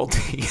him Nick Nolte."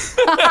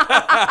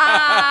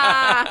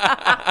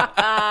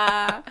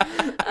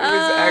 It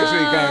was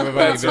actually kind of a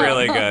funny That's bit.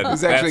 really good. It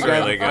was actually That's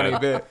kind really of a funny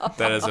good. bit.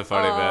 That is a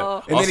funny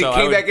bit. And then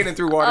he came back in and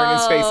threw water in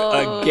his face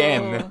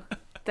again.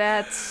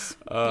 That's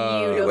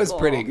beautiful. It was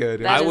pretty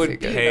good. That I is would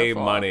pay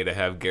beautiful. money to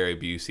have Gary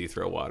Busey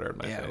throw water in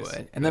my Yeah, I face.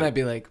 would. And then I'd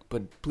be like,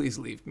 but please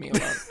leave me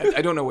alone.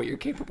 I don't know what you're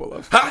capable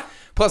of.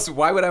 Plus,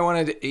 why would I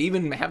want to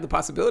even have the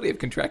possibility of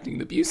contracting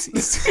the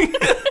Buseys?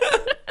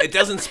 It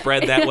doesn't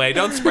spread that way.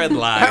 Don't spread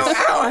lies.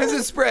 How has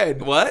it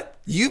spread? What?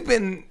 You've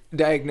been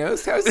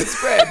diagnosed. How has it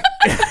spread?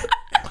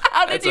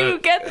 How did you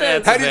get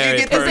this? How did you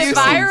get this? Is it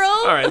viral?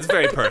 All right, it's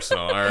very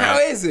personal. All right. How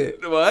is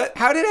it? What?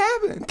 How did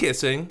it happen?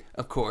 Kissing.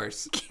 Of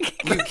course.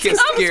 You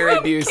kissed Gary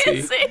Busey.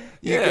 Kissing.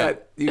 You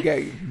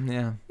got,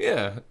 yeah.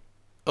 Yeah.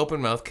 Open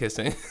mouth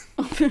kissing.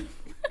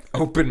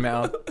 Open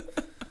mouth.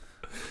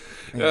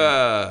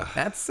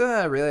 That's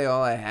really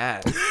all I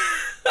had.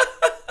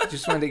 I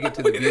just wanted to get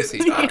to the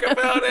Busey Talk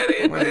about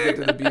I wanted to anything. get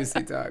to the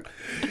Busey talk.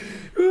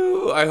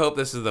 Ooh, I hope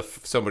this is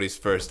somebody's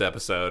first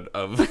episode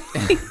of.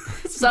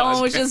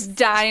 Someone was just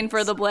dying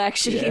for the black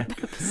sheep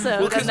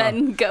episode, and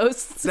then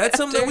ghosts. That's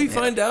something that after. we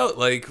find out,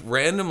 like,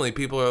 randomly.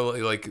 People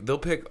are like, they'll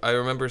pick. I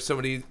remember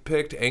somebody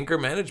picked Anger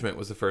Management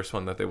was the first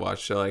one that they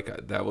watched. So,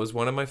 like, that was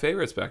one of my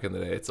favorites back in the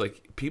day. It's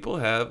like people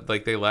have,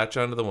 like, they latch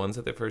onto the ones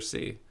that they first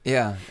see.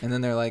 Yeah, and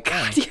then they're like, oh.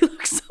 God, you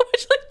look so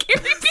much like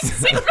Gary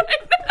Busey right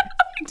now.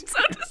 I'm so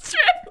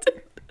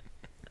distracted.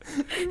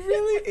 It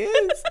really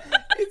is.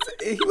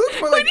 He looks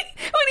more like When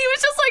he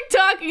was just like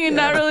talking and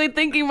not really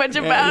thinking much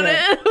about it,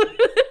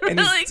 it And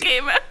really his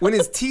came out. when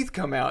his teeth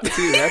come out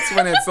too. That's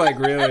when it's like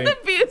really. The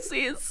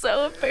Busey is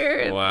so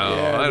apparent. Wow,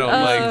 Yeah. I don't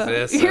like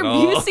this Your at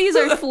all. Buseys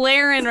are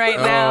flaring right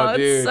now. Oh,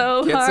 dude, It's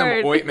so get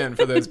hard. some ointment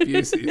for those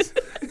Buseys.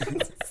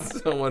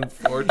 So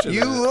unfortunate.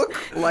 You look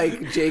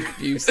like Jake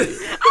Busey.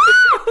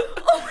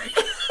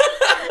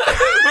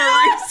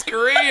 Marie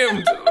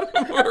screamed.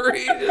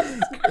 Marie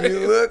just screamed.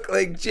 You look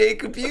like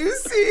Jake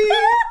Busey.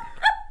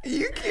 Are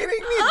you kidding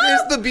me?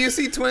 There's the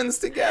Busey twins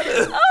together.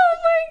 Oh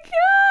my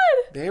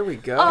god. There we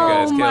go. Oh,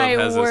 Guys, my Caleb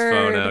has word.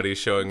 his phone out. He's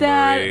showing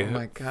That- Marie Oh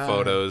my God.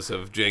 photos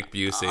of Jake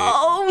Busey.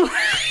 Oh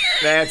my.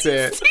 That's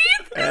it.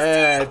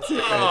 That's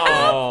it.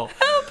 Oh.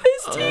 Help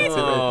his teeth.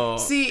 Oh.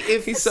 See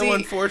if He's so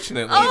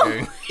unfortunate Oh.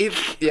 leaving.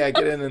 get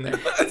in there.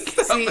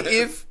 See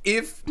if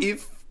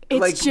It's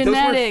like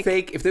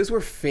genetic. if those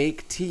were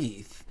fake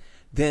teeth,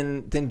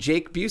 then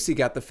Jake Busey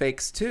got the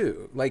fakes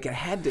too. Like it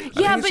had to.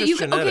 Yeah, it's but just you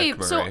can. Okay,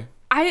 genetic, so Marie.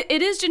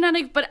 it is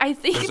genetic, but I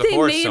think There's a they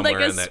horse made like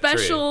somewhere a in that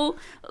tree.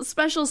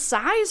 special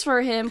size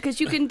for him because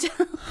you can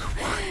tell.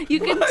 You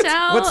can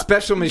tell. What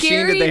special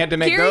machine did they have to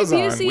make Gary those on?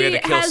 Busey We had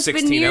to kill has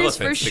 16 veneers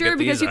for elephants to sure get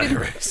because these you can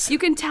iris. you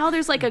can tell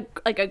there's like a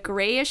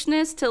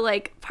grayishness to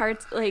like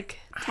parts like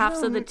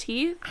tops of the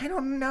teeth. I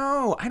don't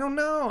know.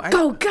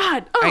 Oh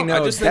God! Oh, I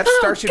know. just That's think-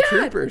 Starship Oh,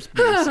 God. Troopers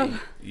Busey.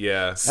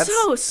 Yeah. That's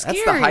so scary.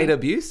 That's the height of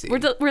Busey.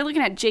 We're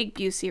looking at Jake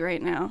Busey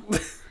right now.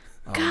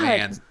 Oh God.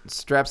 man,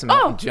 strap some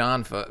Elton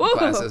John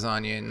glasses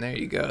on you, and there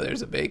you go.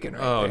 There's a bacon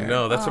right Oh there.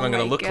 no, that's what Oh I'm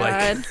gonna my look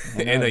God.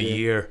 like in a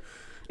year.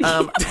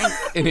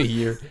 In a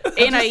year.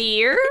 In a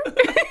year?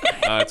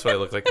 That's what I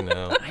look like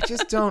now. I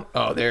just don't.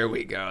 Oh, there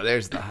we go.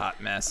 There's the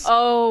hot mess.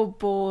 Oh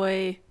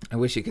boy. I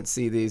wish you could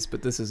see these,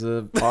 but this is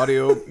a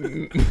audio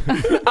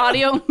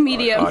Audio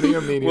medium. audio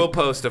medium. We'll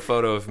post a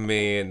photo of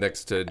me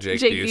next to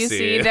Jake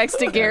Busey. next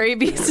to Gary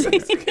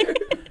Busey.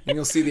 and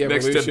you'll see the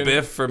Next evolution. to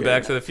Biff from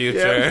Back to the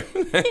Future.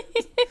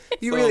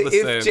 You It's all really, the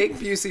if same. Jake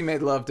Busey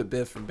made love to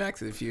Biff from Back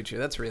to the Future,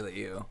 that's really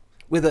you.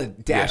 With a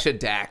dash of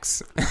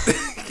Dax.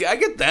 I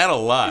get that a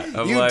lot.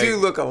 I'm You like, do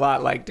look a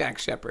lot like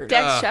Dax Shepard.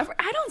 Dex Shepard.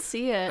 I don't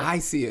see it. I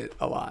see it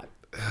a lot.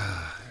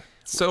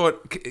 So,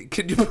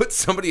 could you put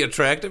somebody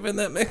attractive in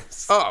that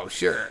mix? Oh,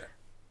 sure.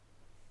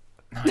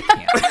 No, I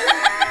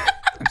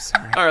can't. I'm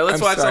sorry. All right,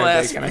 let's watch the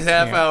last Bacon. I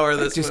half can't. hour of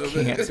this I just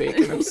movie. can't,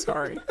 Bacon. I'm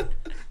sorry.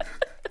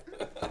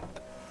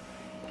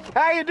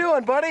 How you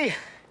doing, buddy?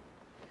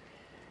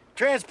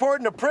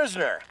 Transporting a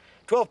prisoner.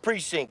 12th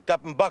Precinct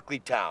up in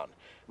Buckleytown.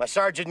 My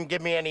sergeant didn't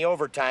give me any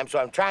overtime, so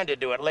I'm trying to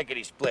do it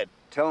lickety-split.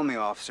 Tell me,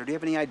 officer, do you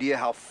have any idea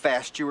how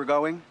fast you were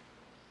going?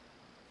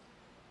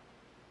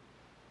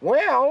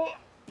 Well,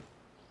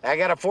 I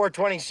got a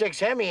 426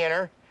 Hemi in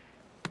her.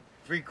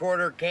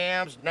 3/4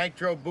 cams,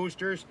 nitro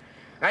boosters.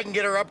 I can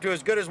get her up to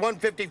as good as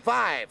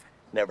 155.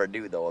 Never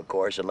do, though, of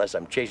course, unless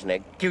I'm chasing a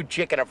cute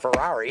chick in a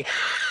Ferrari.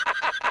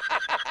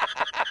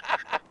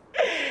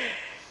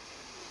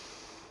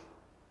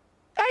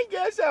 I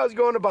I said I was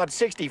going about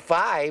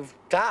 65,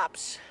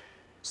 tops.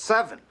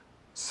 7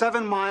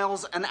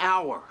 miles an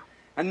hour.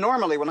 And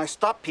normally when I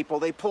stop people,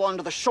 they pull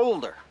onto the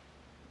shoulder.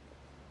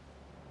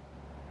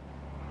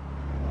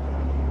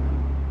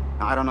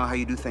 Now, I don't know how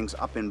you do things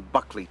up in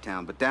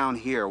Buckleytown, but down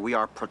here, we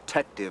are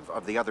protective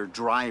of the other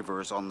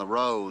drivers on the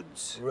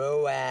roads.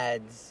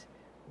 Roads.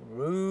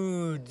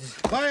 Rudes.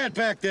 Quiet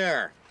back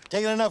there.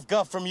 Taking enough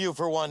guff from you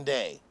for one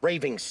day.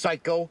 Raving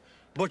psycho.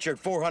 Butchered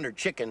 400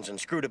 chickens and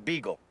screwed a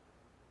beagle.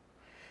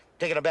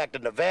 Taking him back to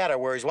Nevada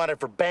where he's wanted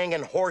for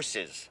banging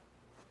horses.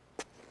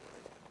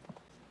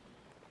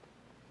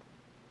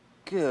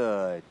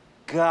 Good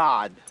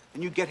God.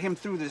 And you get him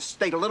through this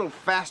state a little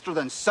faster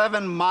than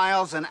 7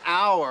 miles an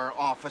hour,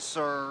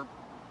 officer.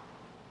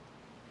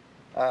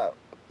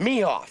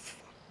 Mehoff.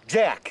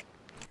 Jack.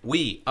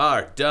 We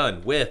are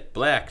done with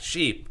Black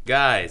Sheep,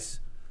 guys.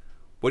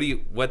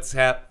 What's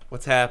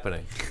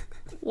happening?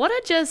 What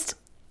a just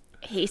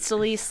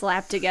hastily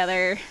slapped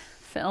together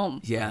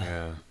film.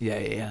 Yeah.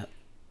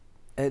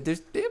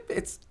 It's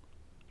But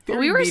very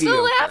we were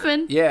still mediocre.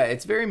 laughing. Yeah,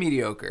 it's very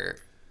mediocre,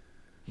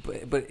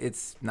 but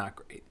it's not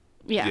great.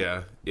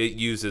 Yeah. It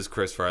uses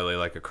Chris Farley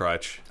like a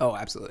crutch. Oh,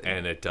 absolutely.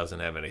 And it doesn't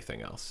have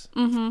anything else.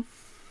 Mm-hmm.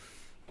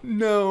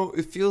 No,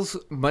 it feels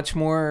much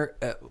more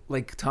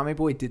like Tommy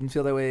Boy didn't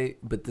feel that way,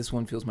 but this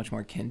one feels much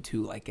more akin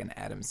to like an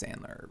Adam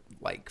Sandler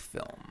like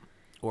film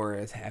or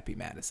a Happy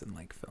Madison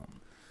like film.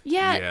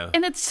 Yeah,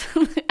 and it's,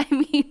 I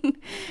mean,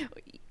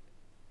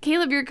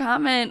 Caleb, your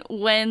comment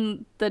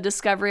when the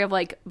discovery of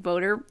like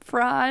voter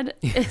fraud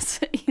is,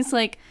 he's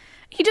like,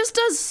 he just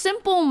does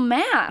simple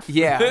math.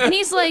 Yeah. And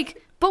he's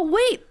like, but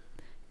wait,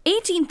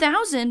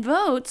 18,000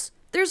 votes,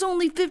 there's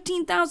only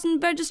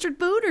 15,000 registered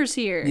voters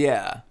here.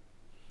 Yeah.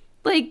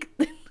 Like,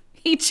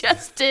 he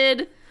just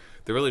did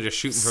They're really just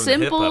shooting from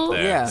the hip up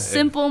there.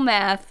 simple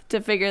math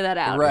to figure that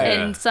out. Right.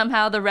 And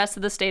somehow the rest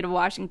of the state of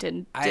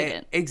Washington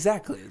didn't.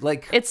 Exactly.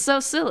 Like, it's so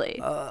silly.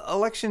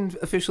 Election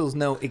officials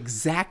know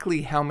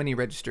exactly how many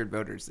registered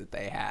voters that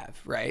they have,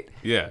 right?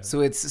 Yeah. So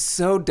it's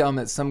so dumb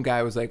that some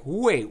guy was like,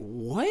 wait,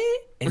 what?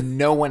 And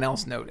no one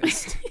else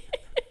noticed.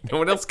 No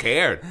one else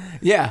cared.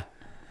 Yeah.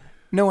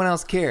 No one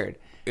else cared.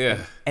 Yeah.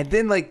 And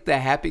then, like, the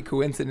happy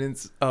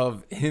coincidence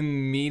of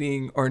him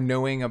meeting or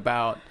knowing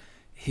about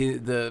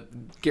the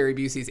Gary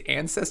Busey's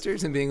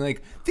ancestors and being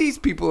like, these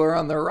people are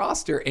on the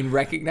roster and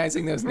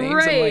recognizing those names.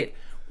 Right. I'm like,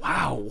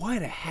 wow,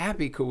 what a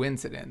happy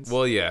coincidence.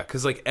 Well, yeah,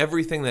 because like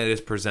everything that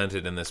is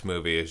presented in this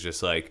movie is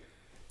just like,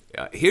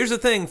 here's a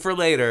thing for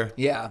later.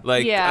 Yeah.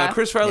 Like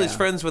Chris Farley's Yeah.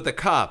 friends with a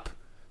cop,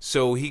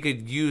 so he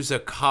could use a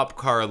cop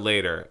car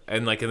later.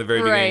 And like in the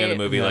very beginning of the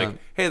movie, Yeah. like,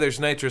 hey, there's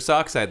nitrous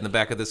oxide in the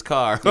back of this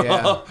car.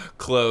 Yeah.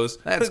 Close.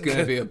 That's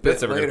gonna be a bit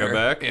That's never later. gonna come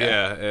back.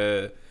 Yeah.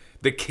 Yeah.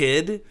 The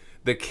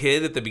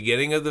kid at the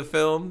beginning of the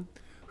film,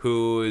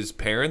 whose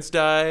parents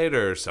died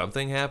or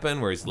something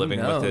happened, where he's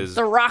living with his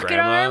The rocket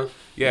grandma. arm?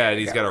 Yeah, and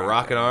he's got a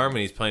rocket arm, and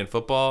he's playing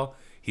football.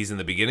 He's in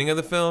the beginning of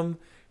the film,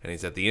 and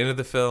he's at the end of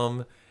the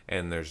film,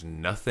 and there's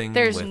nothing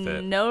There's with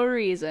it. no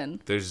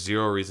reason. There's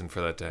zero reason for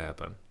that to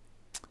happen.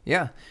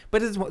 Yeah,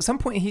 but at some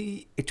point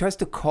he tries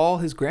to call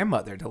his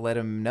grandmother to let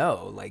him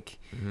know, like,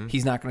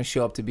 he's not going to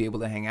show up to be able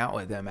to hang out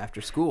with them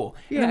after school.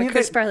 Yeah, And we have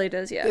Chris that- Farley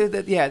does, yeah.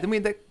 Then we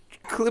had that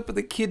clip of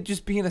the kid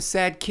just being a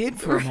sad kid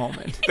for a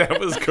moment. That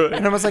was good.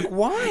 And I was like,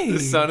 why? The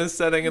sun is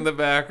setting in the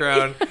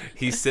background.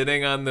 He's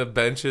sitting on the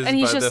benches And by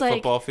he's the just like,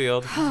 football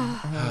field.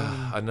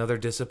 Another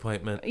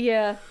disappointment.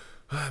 Yeah.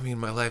 I mean,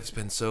 my life's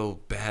been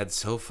so bad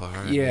so far.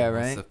 I Yeah, mean,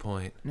 right. What's the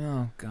point?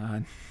 Oh,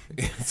 God.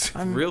 It's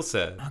I'm real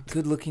sad. A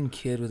good-looking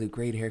kid with a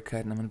great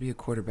haircut, and I'm going to be a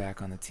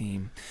quarterback on the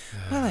team.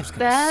 My life's going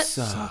to That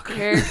suck.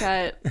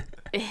 haircut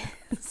is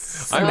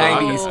so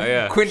 90s.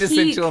 Yeah.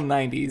 Quintessential peak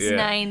 90s.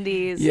 Yeah.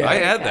 90s. Yeah. I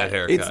had that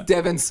haircut. It's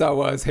Devin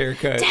Sawa's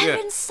haircut.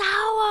 Devin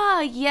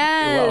Sawa,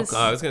 yes.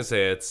 I was gonna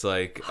say it's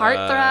like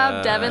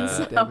Heartthrob, Devin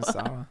Sawa. Devin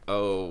Sawa.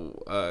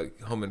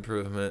 Home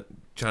Improvement.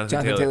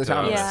 Jonathan Taylor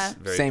Thomas. Yeah.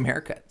 Same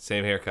haircut.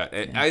 Same haircut.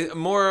 I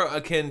more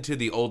akin to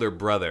the older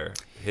brother.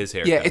 His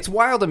haircut. Yeah, it's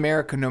Wild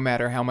America no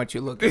matter how much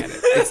you look at it.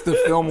 It's the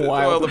film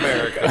Wild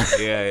America.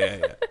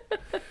 Yeah.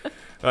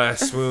 I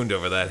swooned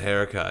over that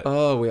haircut.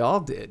 Oh, we all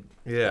did.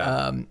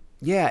 Yeah.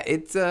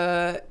 It's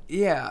I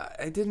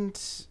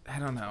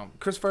don't know.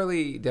 Chris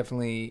Farley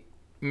definitely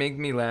made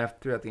me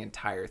laugh throughout the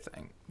entire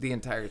thing.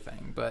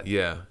 But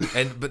Yeah,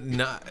 but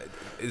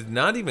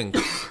not even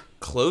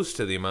close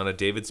to the amount of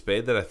David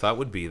Spade that I thought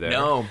would be there.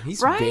 no,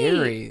 he's Right.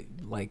 very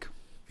like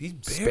He's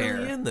spare.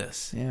 barely in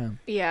this. Yeah.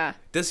 Yeah.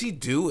 Does he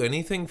do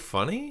anything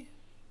funny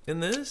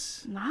in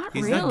this? Not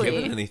He's really. not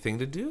given anything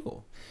to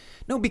do.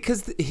 No,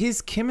 because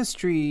his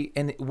chemistry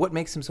and what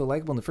makes him so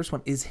likable in the first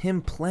one is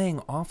him playing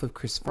off of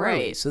Chris Farley.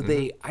 Right. So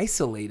they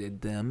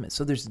isolated them.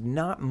 So there's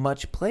not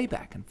much play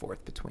back and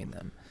forth between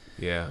them.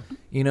 Yeah.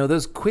 You know,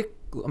 those quick,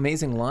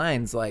 amazing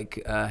lines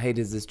like, hey,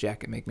 does this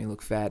jacket make me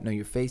look fat? No,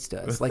 your face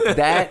does. Like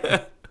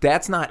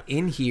that's not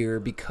in here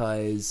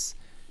because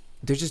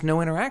there's just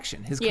no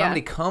interaction. His Yeah.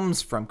 comedy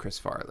comes from Chris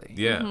Farley.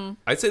 Yeah. Mm-hmm.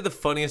 I'd say the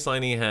funniest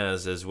line he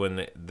has is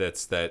when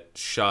that's that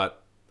shot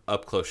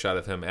up close shot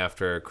of him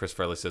after Chris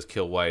Farley says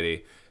kill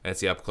Whitey, and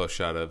it's the up close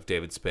shot of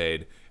David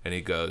Spade, and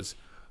he goes,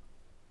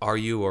 "Are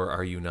you or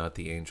are you not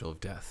the angel of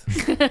death?"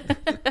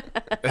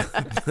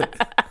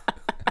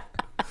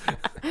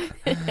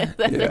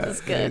 That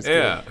is good.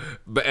 Yeah,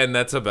 and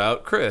that's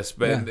about Chris.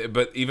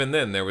 But even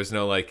then, there was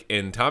no like.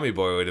 In Tommy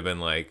Boy, would have been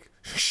like,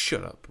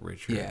 "Shut up,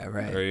 Richard." Yeah,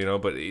 right. Or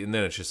but and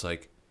then it's just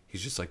like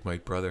he's just like, "My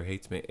brother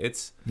hates me."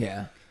 It's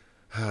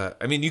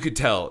I mean, you could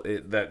tell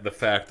that the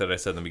fact that I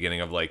said in the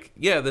beginning of like,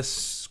 yeah, this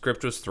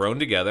script was thrown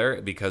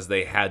together because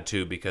they had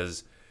to,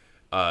 because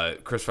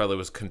Chris Farley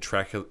was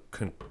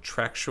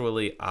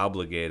contractually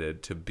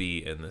obligated to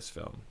be in this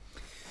film.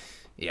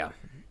 Yeah.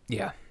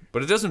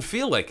 But it doesn't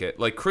feel like it.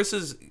 Like Chris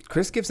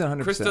gives it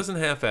 100%. Chris doesn't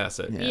half-ass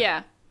it.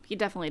 Yeah, he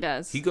definitely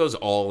does. He goes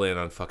all in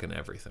on fucking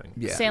everything.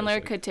 Yeah.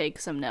 Sandler could take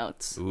some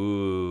notes.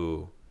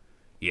 Ooh,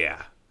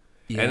 yeah.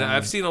 And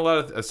I've seen a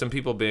lot of some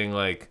people being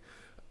like,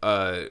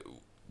 oh,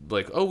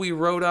 we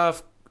wrote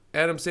off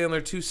Adam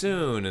Sandler too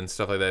soon and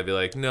stuff like that. I'd be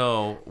like,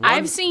 no.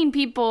 I've seen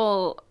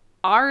people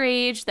our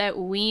age that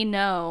we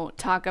know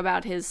talk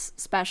about his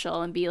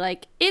special and be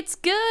like, it's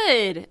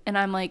good. And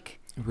I'm like,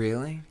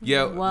 really?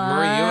 Yeah, what?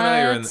 Marie, you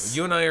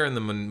and I are in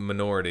the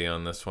minority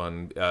on this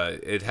one.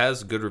 It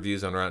has good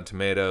reviews on Rotten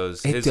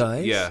Tomatoes. It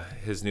does? Yeah,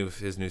 his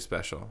new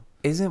special.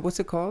 What's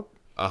it called?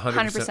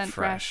 100%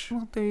 Fresh.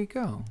 Well, there you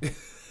go.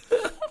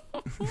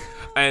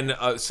 And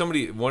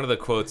one of the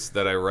quotes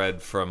that I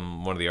read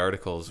from one of the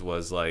articles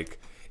was like,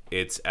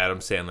 it's Adam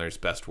Sandler's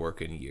best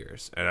work in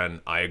years.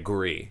 And I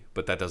agree,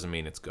 but that doesn't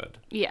mean it's good.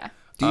 Yeah.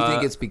 Do you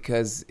think it's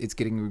because it's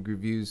getting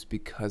reviews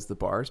because the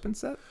bar has been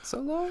set so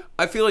low?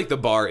 I feel like the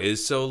bar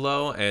is so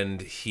low,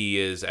 and he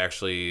is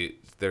actually,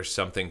 there's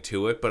something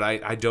to it, but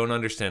I don't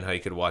understand how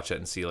you could watch it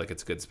and see like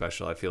it's a good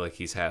special. I feel like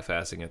he's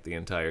half-assing it the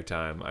entire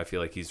time. I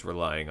feel like he's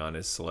relying on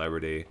his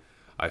celebrity.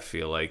 I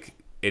feel like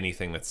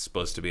anything that's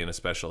supposed to be in a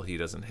special, he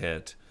doesn't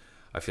hit.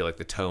 I feel like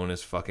the tone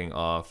is fucking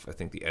off. I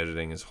think the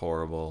editing is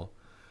horrible.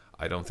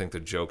 I don't think the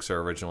jokes are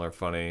original or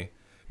funny.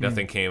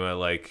 Nothing came out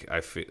like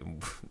I feel.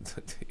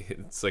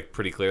 It's like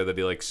pretty clear that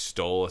he like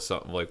stole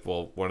something. Like,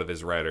 well, one of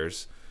his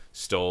writers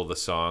stole the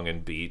song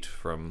and beat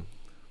for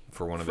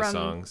one of his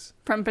songs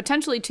from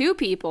potentially two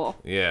people.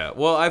 Yeah,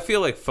 well, I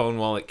feel like phone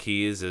wallet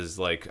keys is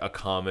like a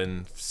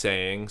common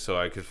saying, so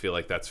I could feel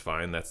like that's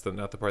fine. That's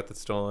not the part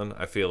that's stolen.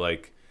 I feel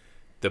like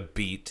the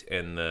beat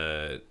and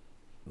the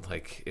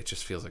it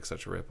just feels like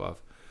such a ripoff.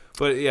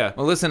 But yeah,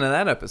 well, listen to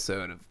that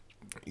episode of.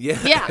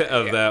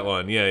 That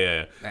one.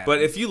 Yeah.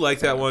 But if you like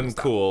that one,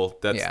 cool.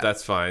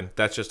 That's fine.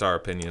 That's just our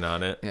opinion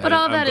on it. Yeah. But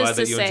all that is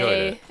to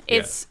say,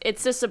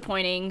 it's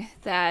disappointing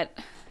that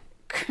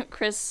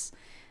Chris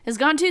has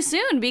gone too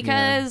soon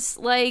because,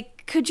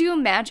 could you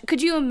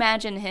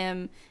imagine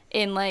him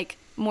in like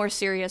more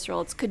serious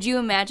roles? Could you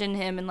imagine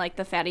him in like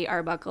the Fatty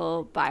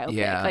Arbuckle biopic?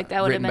 Yeah, like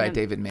that would have been by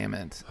David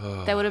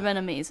Mamet. That would have been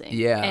amazing.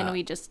 Yeah, and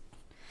we just.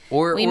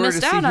 We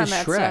missed out on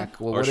that Shrek.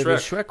 stuff. Well, what if his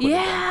Shrek would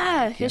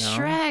have been? His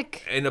Shrek.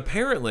 And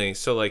apparently,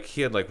 so like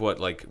he had what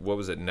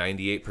was it,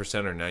 98%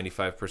 or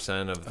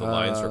 95% of the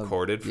lines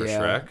recorded for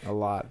Shrek? A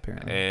lot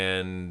apparently.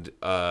 And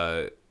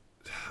I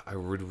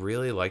would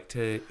really like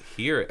to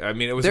hear it. I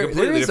mean, it was a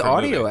completely there is different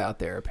audio movie. out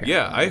there apparently.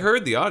 Yeah, I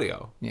heard the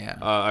audio. Yeah,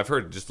 I've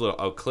heard just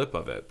a clip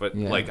of it, but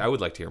I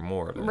would like to hear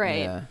more of it.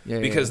 Right. Yeah.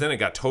 Because then it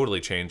got totally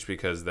changed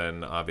because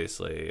then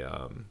obviously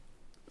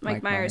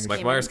Mike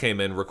Myers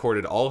came in,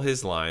 recorded all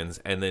his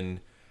lines, and then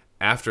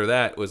after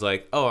that was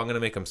like, oh, I'm going to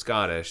make him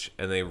Scottish,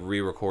 and they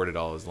re-recorded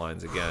all his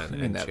lines again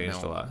and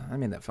changed a lot. I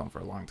made that film for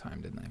a long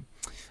time, didn't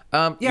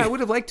I? I would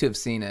have liked to have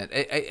seen it.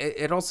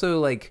 It also,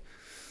 like,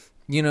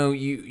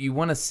 you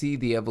want to see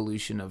the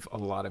evolution of a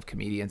lot of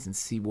comedians and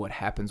see what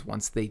happens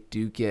once they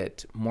do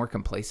get more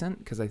complacent,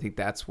 because I think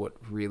that's what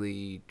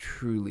really,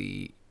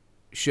 truly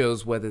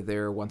shows whether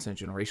they're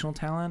once-in-a-generational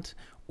talent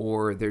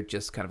or they're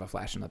just kind of a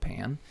flash in the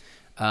pan.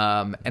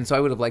 And so I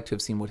would have liked to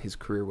have seen what his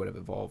career would have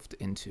evolved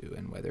into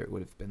and whether it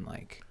would have been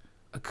like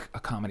a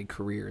comedy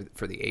career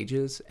for the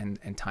ages and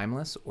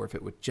timeless, or if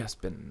it would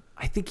just been,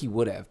 I think he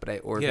would have, if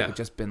it would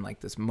just been like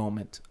this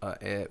moment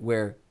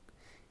where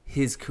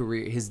his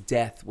career, his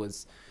death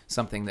was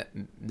something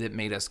that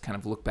made us kind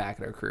of look back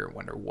at our career and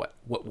wonder what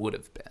would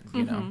have been,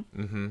 you know?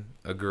 Mm-hmm.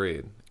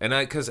 Agreed. And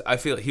because I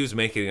feel he was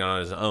making it on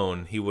his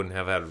own, he wouldn't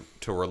have had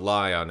to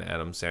rely on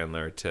Adam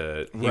Sandler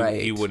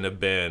he wouldn't have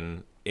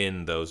been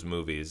in those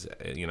movies,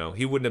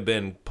 he wouldn't have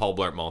been Paul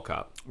Blart Mall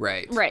Cop,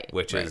 right,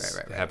 which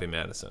is Happy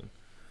Madison,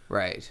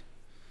 right.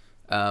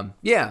 But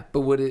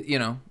would it,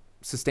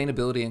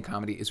 sustainability in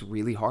comedy is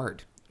really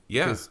hard,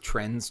 because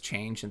trends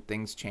change and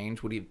things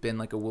change. Would he have been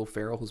like a Will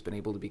Ferrell who's been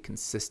able to be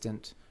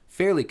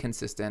fairly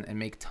consistent and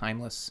make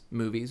timeless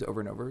movies over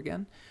and over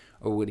again,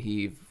 or would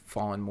he have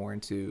fallen more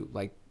into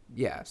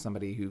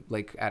somebody who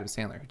like Adam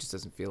Sandler, who just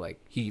doesn't feel like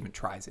he even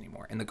tries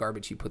anymore, and the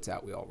garbage he puts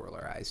out we all roll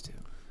our eyes to?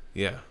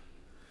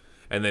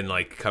 And then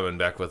coming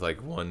back with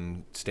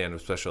one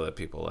stand-up special that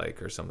people like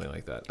or something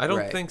like that. I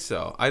don't think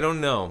so. I don't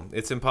know.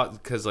 It's impossible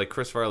because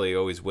Chris Farley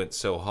always went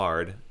so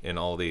hard in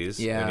all these,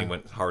 and he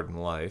went hard in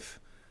life.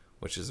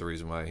 which is the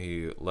reason why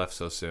he left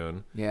so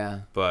soon.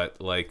 Yeah. But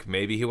like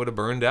maybe he would have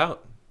burned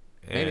out.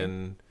 Maybe.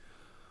 And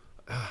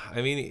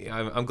I mean,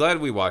 I'm glad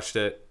we watched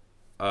it.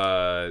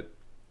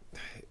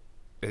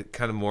 It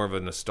kind of more of a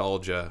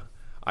nostalgia.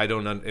 I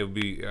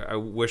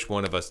wish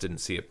one of us didn't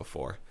see it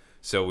before,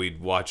 so we'd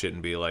watch it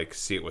and be like,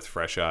 see it with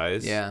fresh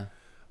eyes. Yeah.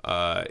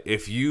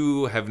 If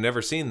you have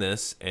never seen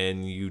this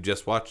and you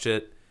just watched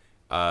it,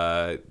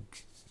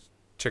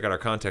 check out our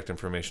contact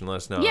information. Let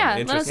us know. Yeah,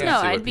 let us know.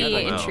 I'd be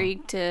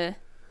intrigued to hear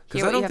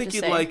because I don't think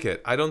you'd like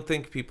it. I don't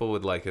think people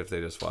would like it if they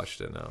just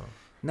watched it.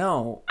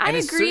 No, I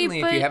agree.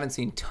 Certainly, but if you haven't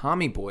seen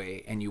Tommy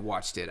Boy and you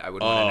watched it, I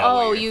would want to know. Oh,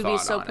 what your you'd be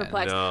thought so on it.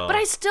 perplexed. No. But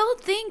I still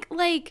think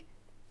like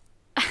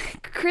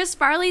Chris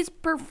Farley's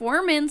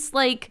performance,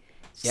 like,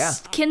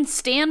 can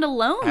stand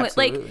alone.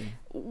 Absolutely. Like,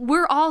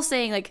 we're all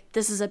saying like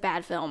this is a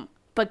bad film,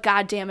 but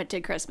god damn it,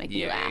 did Chris make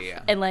me laugh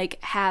and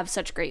like have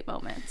such great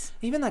moments.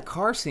 Even that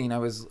car scene, I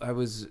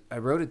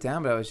wrote it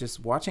down, but I was just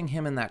watching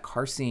him in that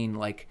car scene,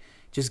 like,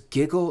 just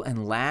giggle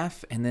and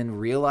laugh and then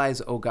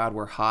realize, oh God,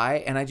 we're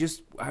high. And I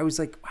was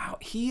like, wow,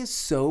 he is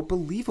so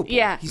believable.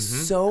 Yeah.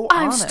 He's so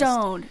honest. I'm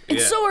stoned. And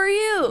Yeah. so are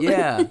you.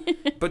 Yeah.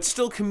 But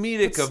still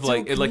comedic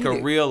like a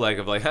comedic. real like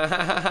of like, ha ha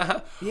ha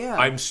ha. Yeah.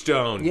 I'm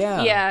stoned.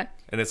 Yeah. Yeah.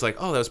 And it's like,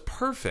 oh, that was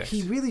perfect.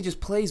 He really just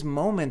plays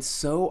moments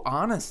so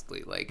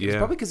honestly. Like, it's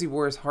probably because he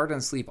wore his heart on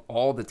his sleeve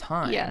all the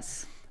time.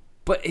 Yes.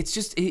 But it's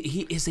just,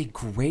 he is a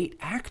great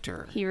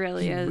actor. He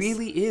really is. He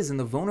really is. And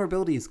the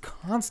vulnerability is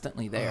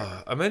constantly there.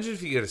 Imagine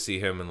if you get to see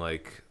him in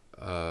like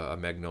a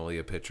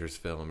Magnolia Pictures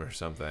film or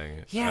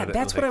something. Yeah,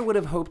 that's what I would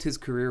have hoped his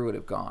career would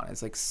have gone.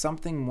 It's like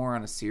something more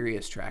on a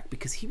serious track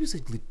because he was a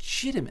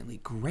legitimately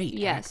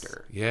great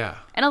actor. Yeah.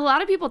 And a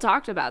lot of people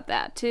talked about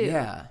that too.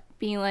 Yeah.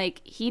 Being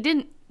like,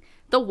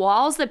 the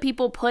walls that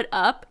people put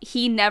up,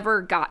 he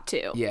never got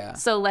to. Yeah.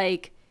 So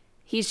like,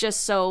 he's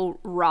just so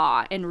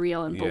raw and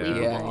real and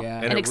believable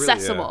and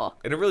accessible.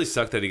 And it really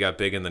sucked that he got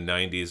big in the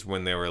 90s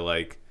when they were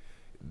like,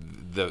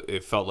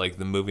 it felt like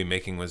the movie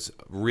making was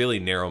really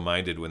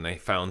narrow-minded when they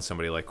found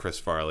somebody like Chris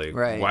Farley.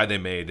 Right. Why they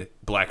made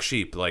Black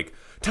Sheep. Like,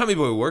 Tommy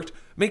Boy worked,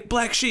 make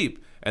Black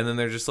Sheep. And then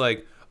they're just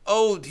like,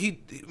 oh,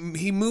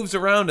 he moves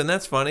around and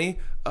that's funny.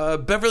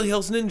 Beverly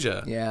Hills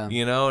Ninja. Yeah.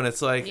 You know, and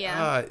it's like,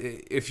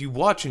 if you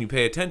watch and you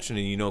pay attention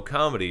and you know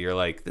comedy, you're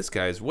like, this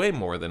guy's way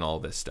more than all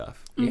this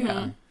stuff.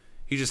 Yeah.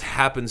 He just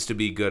happens to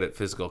be good at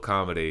physical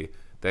comedy.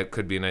 That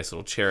could be a nice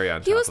little cherry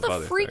on top of He was the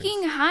other freaking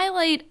things.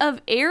 highlight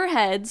of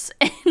Airheads,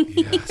 and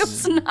he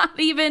was not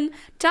even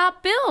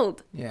top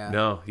billed. Yeah.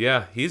 No,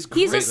 yeah, he's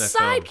great He's a in that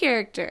side film.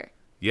 character.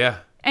 Yeah.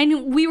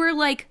 And we were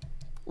like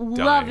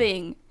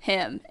loving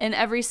him in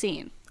every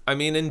scene. I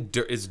mean,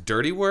 is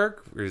Dirty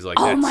Work, where he's like,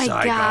 Oh that my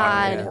Saigon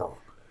God.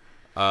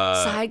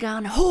 whore.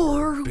 Saigon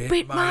whore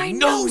bit my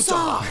nose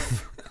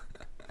off.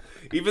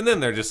 Even then,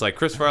 they're just like,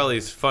 Chris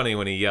Farley's funny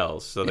when he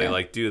yells, so they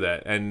like do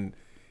that, and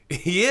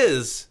he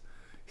is,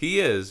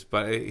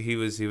 but he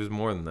was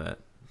more than that.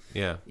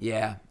 Yeah.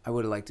 Yeah, I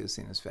would have liked to have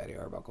seen his Fatty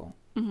Arbuckle.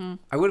 Mm-hmm.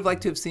 I would have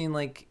liked to have seen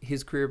like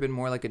his career been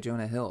more like a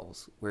Jonah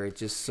Hill's, where it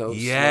just so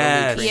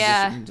Yes. slowly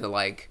Yeah. transitioned to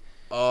like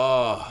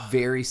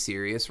very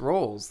serious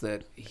roles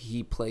that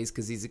he plays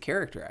because he's a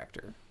character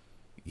actor.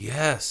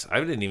 Yes, I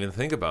didn't even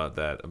think about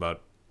that.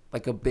 About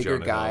like a bigger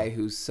Jonah guy Hill.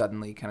 who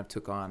suddenly kind of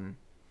took on.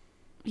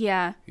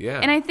 Yeah. Yeah.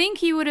 And I think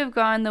he would have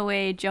gone the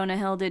way Jonah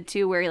Hill did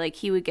too, where like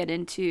he would get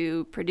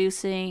into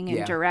producing and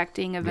Yeah.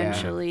 directing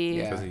eventually.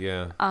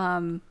 Yeah.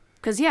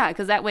 Because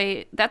that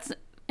way, that's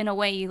in a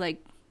way you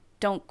like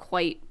don't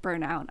quite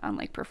burn out on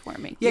like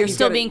performing. Yeah, You're you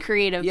still gotta- being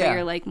creative, yeah. but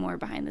you're like more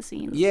behind the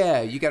scenes.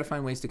 Yeah, you got to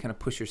find ways to kind of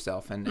push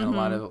yourself, and Mm-hmm.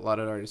 a lot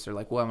of artists are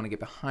like, well, I want to get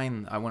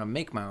behind. I want to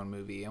make my own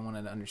movie. I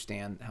want to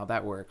understand how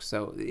that works.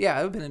 So yeah, I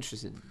would have been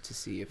interested to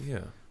see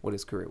what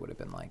his career would have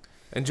been like.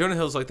 And Jonah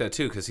Hill's like that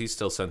too, because he's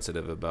still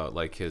sensitive about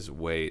like his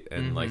weight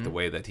and like the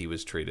way that he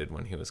was treated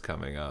when he was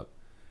coming up.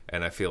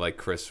 And I feel like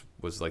Chris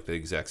was like the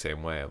exact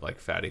same way of like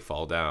fatty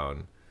fall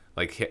down.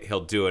 Like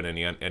he'll do it,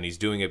 and he's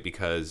doing it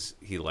because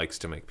he likes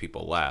to make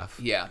people laugh.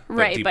 Yeah,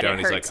 Right, deep but down it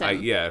he's hurts like,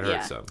 him. it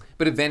hurts Yeah. him.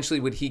 But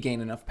eventually, would he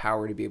gain enough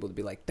power to be able to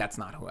be like, that's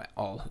not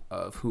all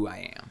of who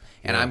I am,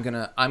 and I'm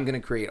gonna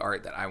create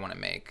art that I want to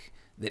make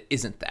that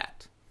isn't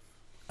that.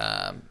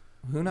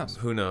 Who knows?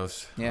 Who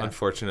knows? Yeah.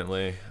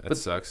 Unfortunately, it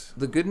sucks.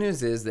 The good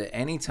news is that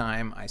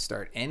anytime I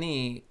start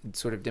any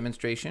sort of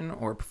demonstration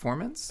or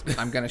performance,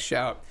 I'm going to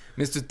shout,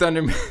 Mr.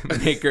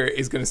 Thundermaker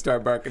is going to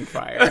start barking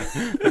fire.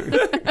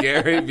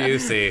 Gary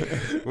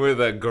Busey with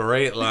a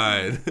great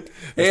line.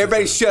 Hey,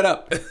 everybody shut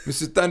up.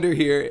 Mr. Thunder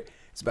here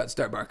is about to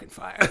start barking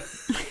fire.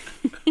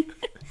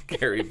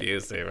 Gary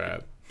Busey,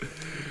 man.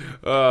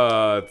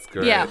 Oh, it's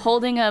great. Yeah,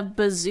 holding a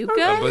bazooka.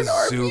 A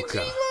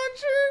bazooka.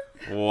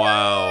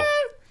 Wow.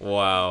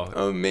 Wow.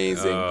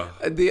 Amazing.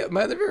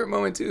 My other favorite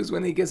moment too is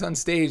when he gets on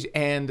stage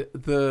and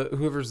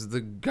whoever's the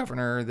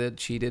governor that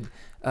cheated.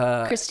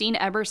 Christine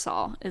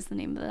Ebersol is the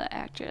name of the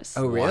actress.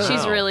 Oh, really?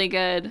 She's really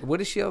good. What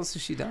else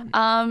has she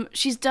done?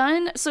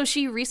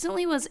 She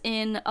recently was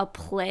in a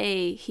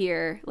play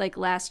here like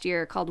last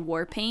year called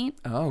War Paint.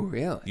 Oh,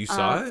 really? You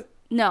saw it?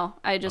 No,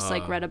 I just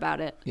like read about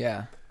it.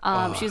 Yeah.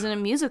 She's in a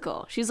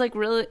musical. She's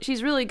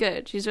really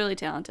good. She's really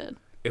talented.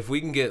 If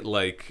we can get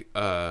like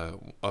a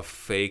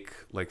fake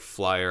like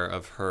flyer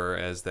of her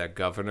as that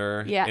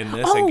governor in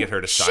this and get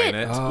her to sign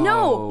it.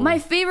 No, my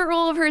favorite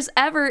role of hers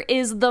ever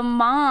is the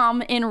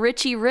mom in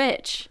Richie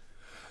Rich.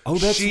 Oh,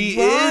 that's she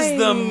right. is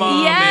the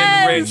mom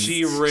in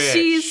Richie Rich.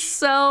 She's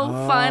so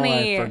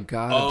funny. I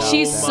forgot about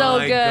She's that. so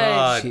good.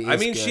 God. She I is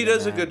mean, good she in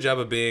does a that. good job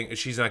of being.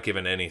 She's not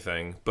given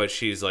anything, but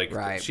she's like,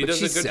 she But does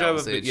she a good job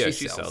sells of it. Yeah, She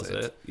she sells sells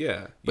it. it.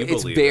 Yeah, But you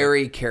it's believe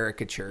very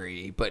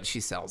caricature-y, but she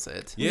sells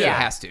it. Yeah. She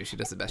has to. She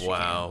does the best she can.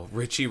 Wow,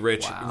 Richie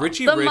Rich.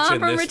 Richie The Rich mom and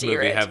from this Richie movie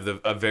Rich. have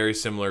a very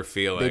similar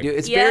feeling. They do.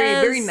 It's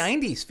Yes. very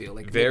 90s feel.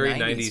 Like Very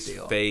mid-90s 90s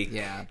feel. fake.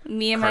 Yeah.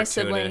 Me and my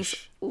siblings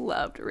cartoonish.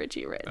 loved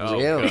Richie Rich. Oh,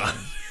 Really? God.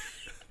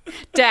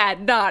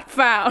 Dad not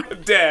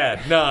found.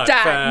 Dad not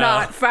Dad found.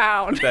 not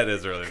found. That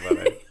is really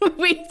funny.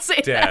 We say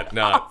Dad that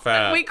not all-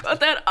 found. We quote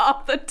that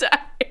all the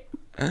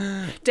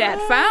time. Dad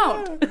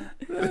found.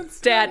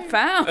 Dad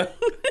found.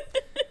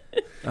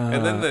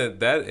 And then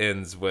that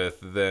ends with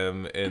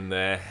them in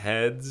the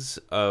heads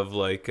of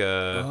like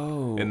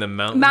in the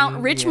mountain.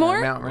 Mount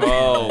Richmore? Yeah, Mount Richmore.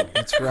 Oh,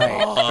 That's right.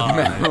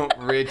 God. Mount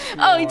Richmore.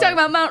 Oh, you talking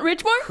about Mount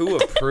Richmore? Who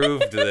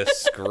approved this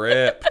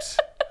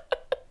script?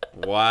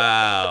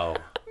 Wow.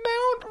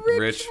 Mount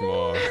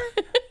Richmore.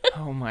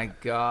 Oh my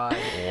God.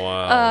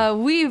 Wow.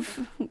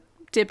 We've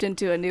dipped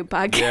into a new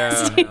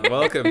podcast. Yeah.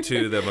 Welcome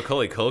to the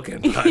Macaulay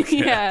Culkin podcast.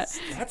 Yeah.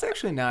 That's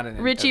actually not an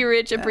Richie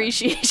Rich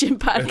Appreciation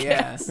Podcast.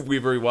 Yes. We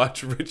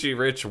rewatch Richie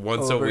Rich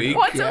once a week.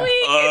 Once a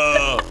week.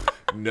 Oh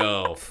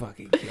no.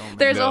 Fucking kill me.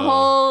 There's a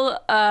whole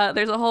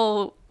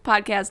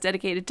podcast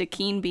dedicated to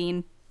Keen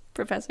Bean,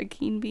 Professor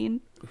Keen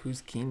Bean.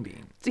 Who's Keen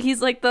Bean?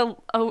 He's like the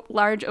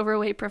large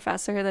overweight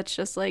professor that's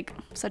just like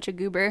such a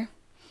goober.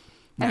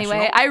 National?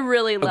 Anyway, I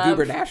really love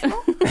Goober National?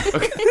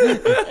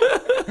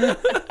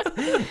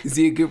 Is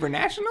he a Goober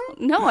National?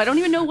 No, I don't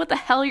even know what the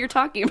hell you're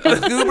talking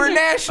about. Goober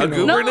National. A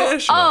Goober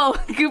National. Oh,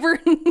 Goober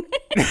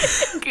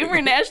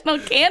Goober National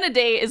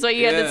candidate is what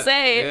you had to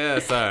say. Yeah,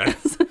 sorry.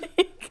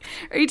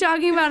 Are you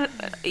talking about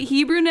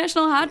Hebrew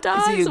National hot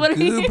dogs? Is he a What are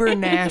you- Goober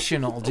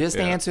National? Just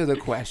answer the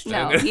question.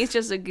 No, he's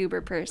just a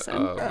goober person.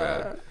 Oh,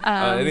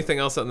 man. Anything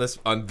else on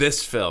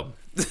this film?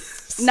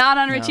 Not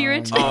on Richie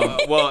Rich?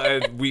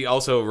 Well, we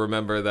also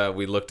remember that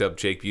we looked up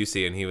Jake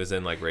Busey, and he was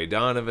in like Ray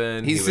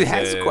Donovan. He was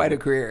has in, quite a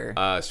career.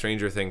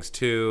 Stranger Things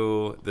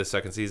 2, the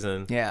second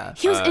season. Yeah.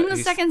 He was in the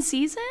second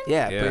season?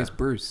 Yeah, plays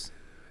Bruce.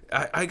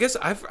 I guess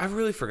I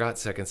really forgot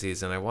second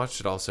season. I watched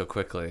it all so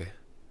quickly.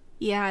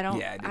 Yeah, I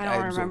don't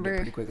absorbed remember. it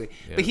pretty quickly.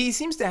 Yeah. But he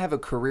seems to have a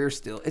career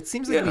still. It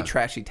seems like it'd be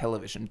trashy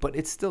television, but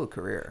it's still a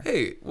career.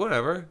 Hey,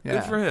 whatever. Yeah.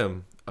 Good for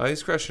him.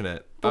 He's crushing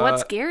it. But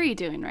what's Gary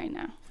doing right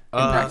now?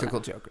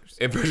 Impractical Jokers.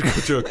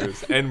 Impractical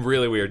Jokers. And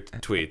really weird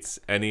tweets.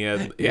 And he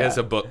has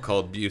a book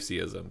called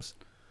Buseyisms.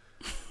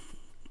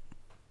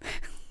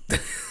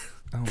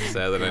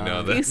 Sad that I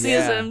know that.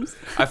 Buseyisms.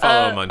 I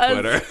follow him on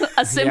Twitter.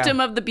 A symptom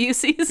of the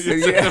Buseys.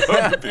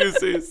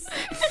 Buseys.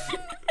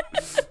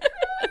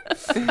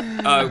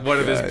 One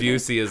of his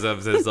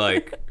Buseyisms is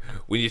like,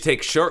 when you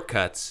take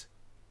shortcuts,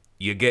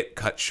 you get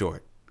cut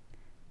short.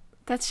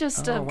 That's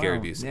just Gary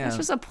Busey. That's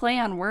just a play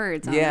on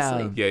words,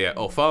 honestly. Yeah.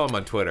 Oh, follow him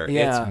on Twitter.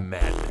 Yeah. It's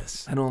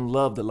madness. I don't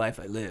love the life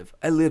I live.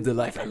 I live the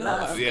life I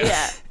love.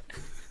 Yeah.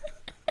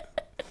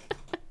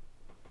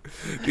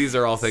 These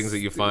are all things that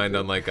you find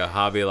on like a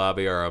Hobby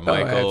Lobby or a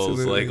Michael's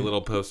absolutely. like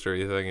little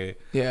poster-y thingy.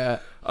 Yeah.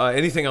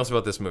 Anything else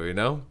about this movie?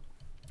 No?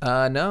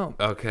 No.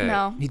 Okay.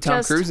 No. He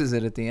Tom Cruises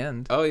it at the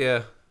end. Oh,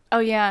 yeah. Oh,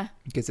 yeah.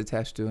 He gets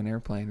attached to an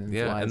airplane and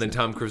flies And then it.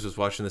 Tom Cruise was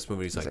watching this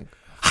movie. He's like,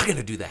 I'm going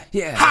to do that.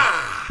 Yeah.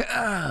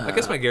 I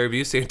guess my Gary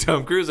Busey and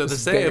Tom Cruise are the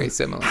same. Very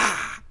similar.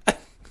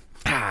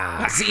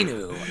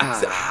 Xenu.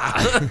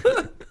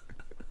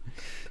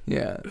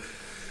 Yeah.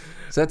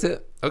 So that's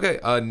it. Okay.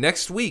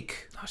 Next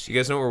week. You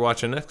guys know what we're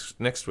watching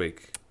next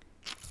week?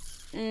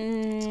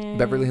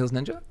 Beverly Hills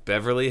Ninja?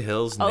 Beverly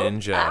Hills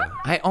Ninja.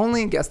 I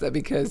only guessed that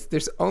because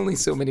there's only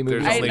so many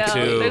movies. There's only know.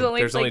 two. There's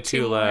only like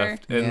two two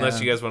left. more. Unless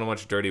Yeah. you guys want to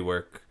watch Dirty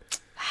Work.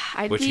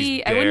 I Which he's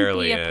wouldn't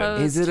barely be in.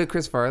 opposed. Is it a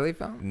Chris Farley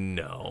film?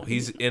 No.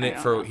 He's in it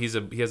don't for know.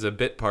 he has a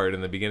bit part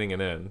in the beginning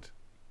and end.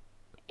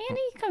 And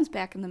he comes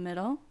back in the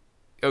middle.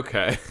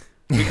 Okay.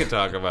 We can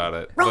talk about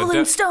it. But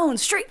Rolling Stone,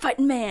 Street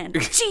Fighting Man,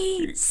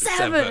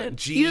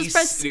 G7. You just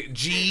press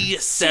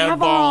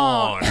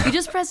G7. You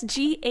just press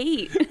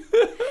G8.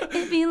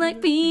 It'd be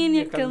like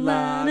pina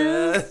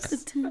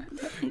coladas.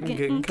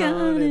 Getting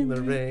caught in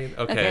the rain.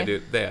 Okay,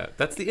 dude. Yeah,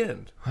 that's the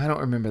end. I don't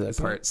remember that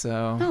part,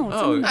 so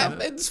No,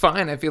 it's it's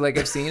fine. I feel like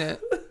I've seen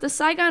it. the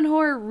Saigon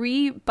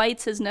Horror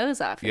bites his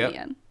nose off in Yep. the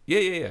end.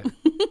 Yeah.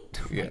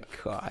 Yeah.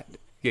 God.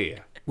 Yeah.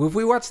 Well, if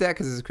we watch that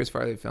because it's a Chris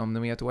Farley film,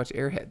 then we have to watch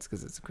Airheads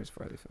because it's a Chris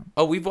Farley film.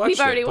 Oh, we've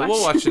watched already it, but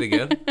we'll watched watch it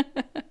again.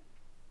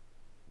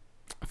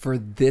 For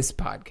this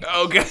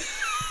podcast. Okay.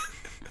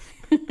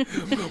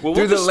 Well,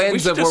 Through the we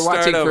lens should of just we're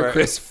watching start for over.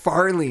 Chris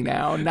Farley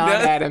now, not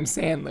Adam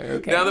Sandler.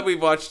 Okay. Now that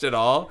we've watched it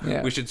all,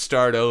 we should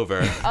start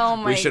over. Oh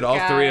my We should all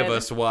three of God.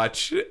 us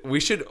watch. We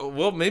should.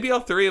 Well, maybe all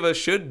three of us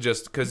should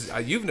just because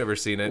you've never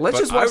seen it. Let's but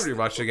just I watch- would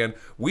rewatch it again.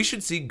 We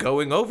should see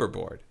Going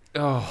Overboard.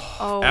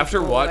 Oh,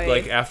 After boy. what?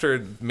 Like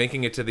after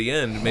making it to the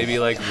end, maybe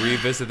like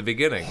revisit the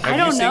beginning. Have I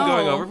don't you seen know.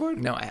 Going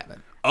Overboard? No, I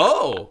haven't.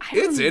 Oh,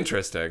 it's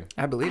interesting.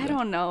 I believe I it.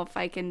 don't know if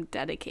I can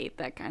dedicate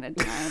that kind of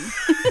time.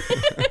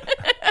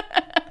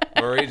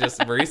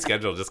 Marie's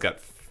schedule just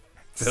got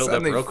filled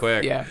Suddenly, up real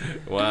quick. yeah.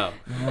 Wow.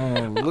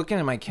 Oh, looking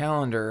at my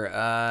calendar,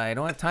 I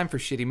don't have time for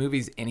shitty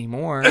movies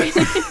anymore.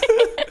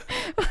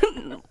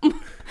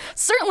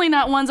 Certainly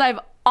not ones I've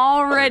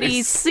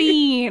already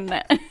seen.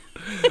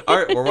 All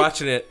right, we're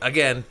watching it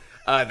again.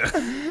 All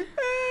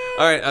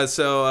right,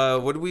 so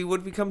what did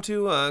we come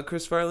to?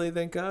 Chris Farley,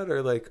 thank God,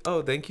 or like,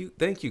 oh, thank you,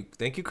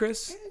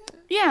 Chris.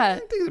 Yeah.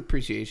 I think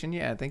appreciation.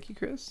 Yeah, thank you,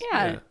 Chris.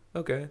 Yeah.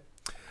 Okay.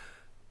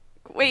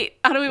 Wait,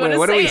 how do we want to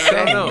what say do we it?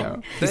 say? I don't know.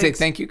 No. You say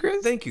thank you,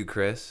 Chris? Thank you,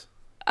 Chris.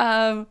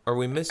 Or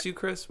we miss you,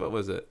 Chris. What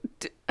was it?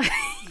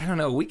 I don't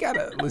know. We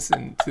gotta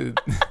listen to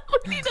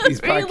We need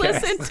these to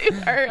re-listen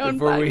podcasts to our own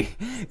before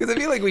podcast. because I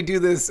feel like we do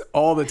this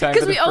all the time.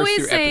 Because for the we first always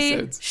two say,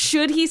 episodes.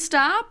 should he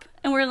stop?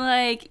 And we're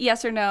like,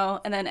 yes or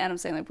no. And then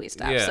Adam's saying, like, please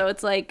stop. Yeah. So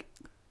it's like,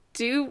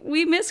 do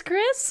we miss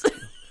Chris?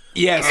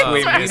 Yes,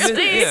 we miss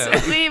Farley,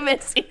 yeah. we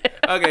miss you.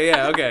 Okay,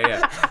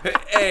 yeah.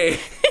 Hey.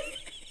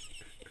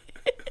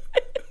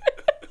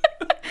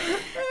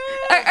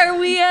 Are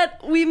we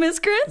at We Miss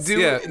Chris? Do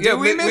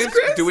we miss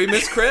Chris? Do we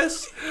miss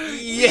Chris?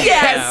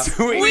 Yes,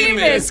 we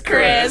miss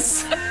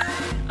Chris. So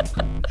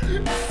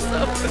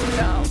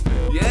dumb.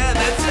 Yeah,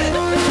 that's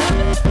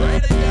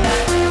it.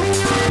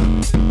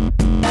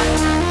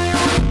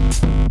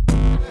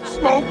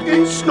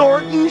 Smoking,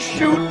 snorting,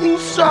 shooting,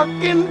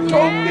 sucking,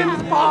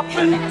 toking,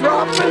 popping,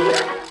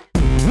 dropping.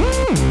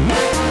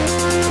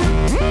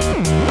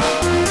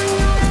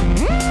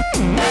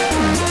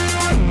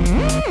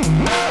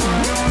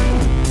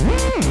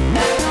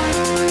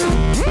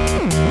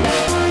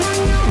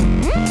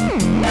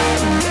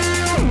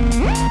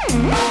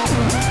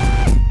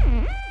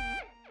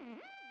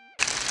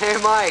 Hey,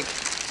 Mike.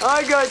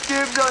 I got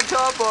dibs on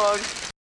top on.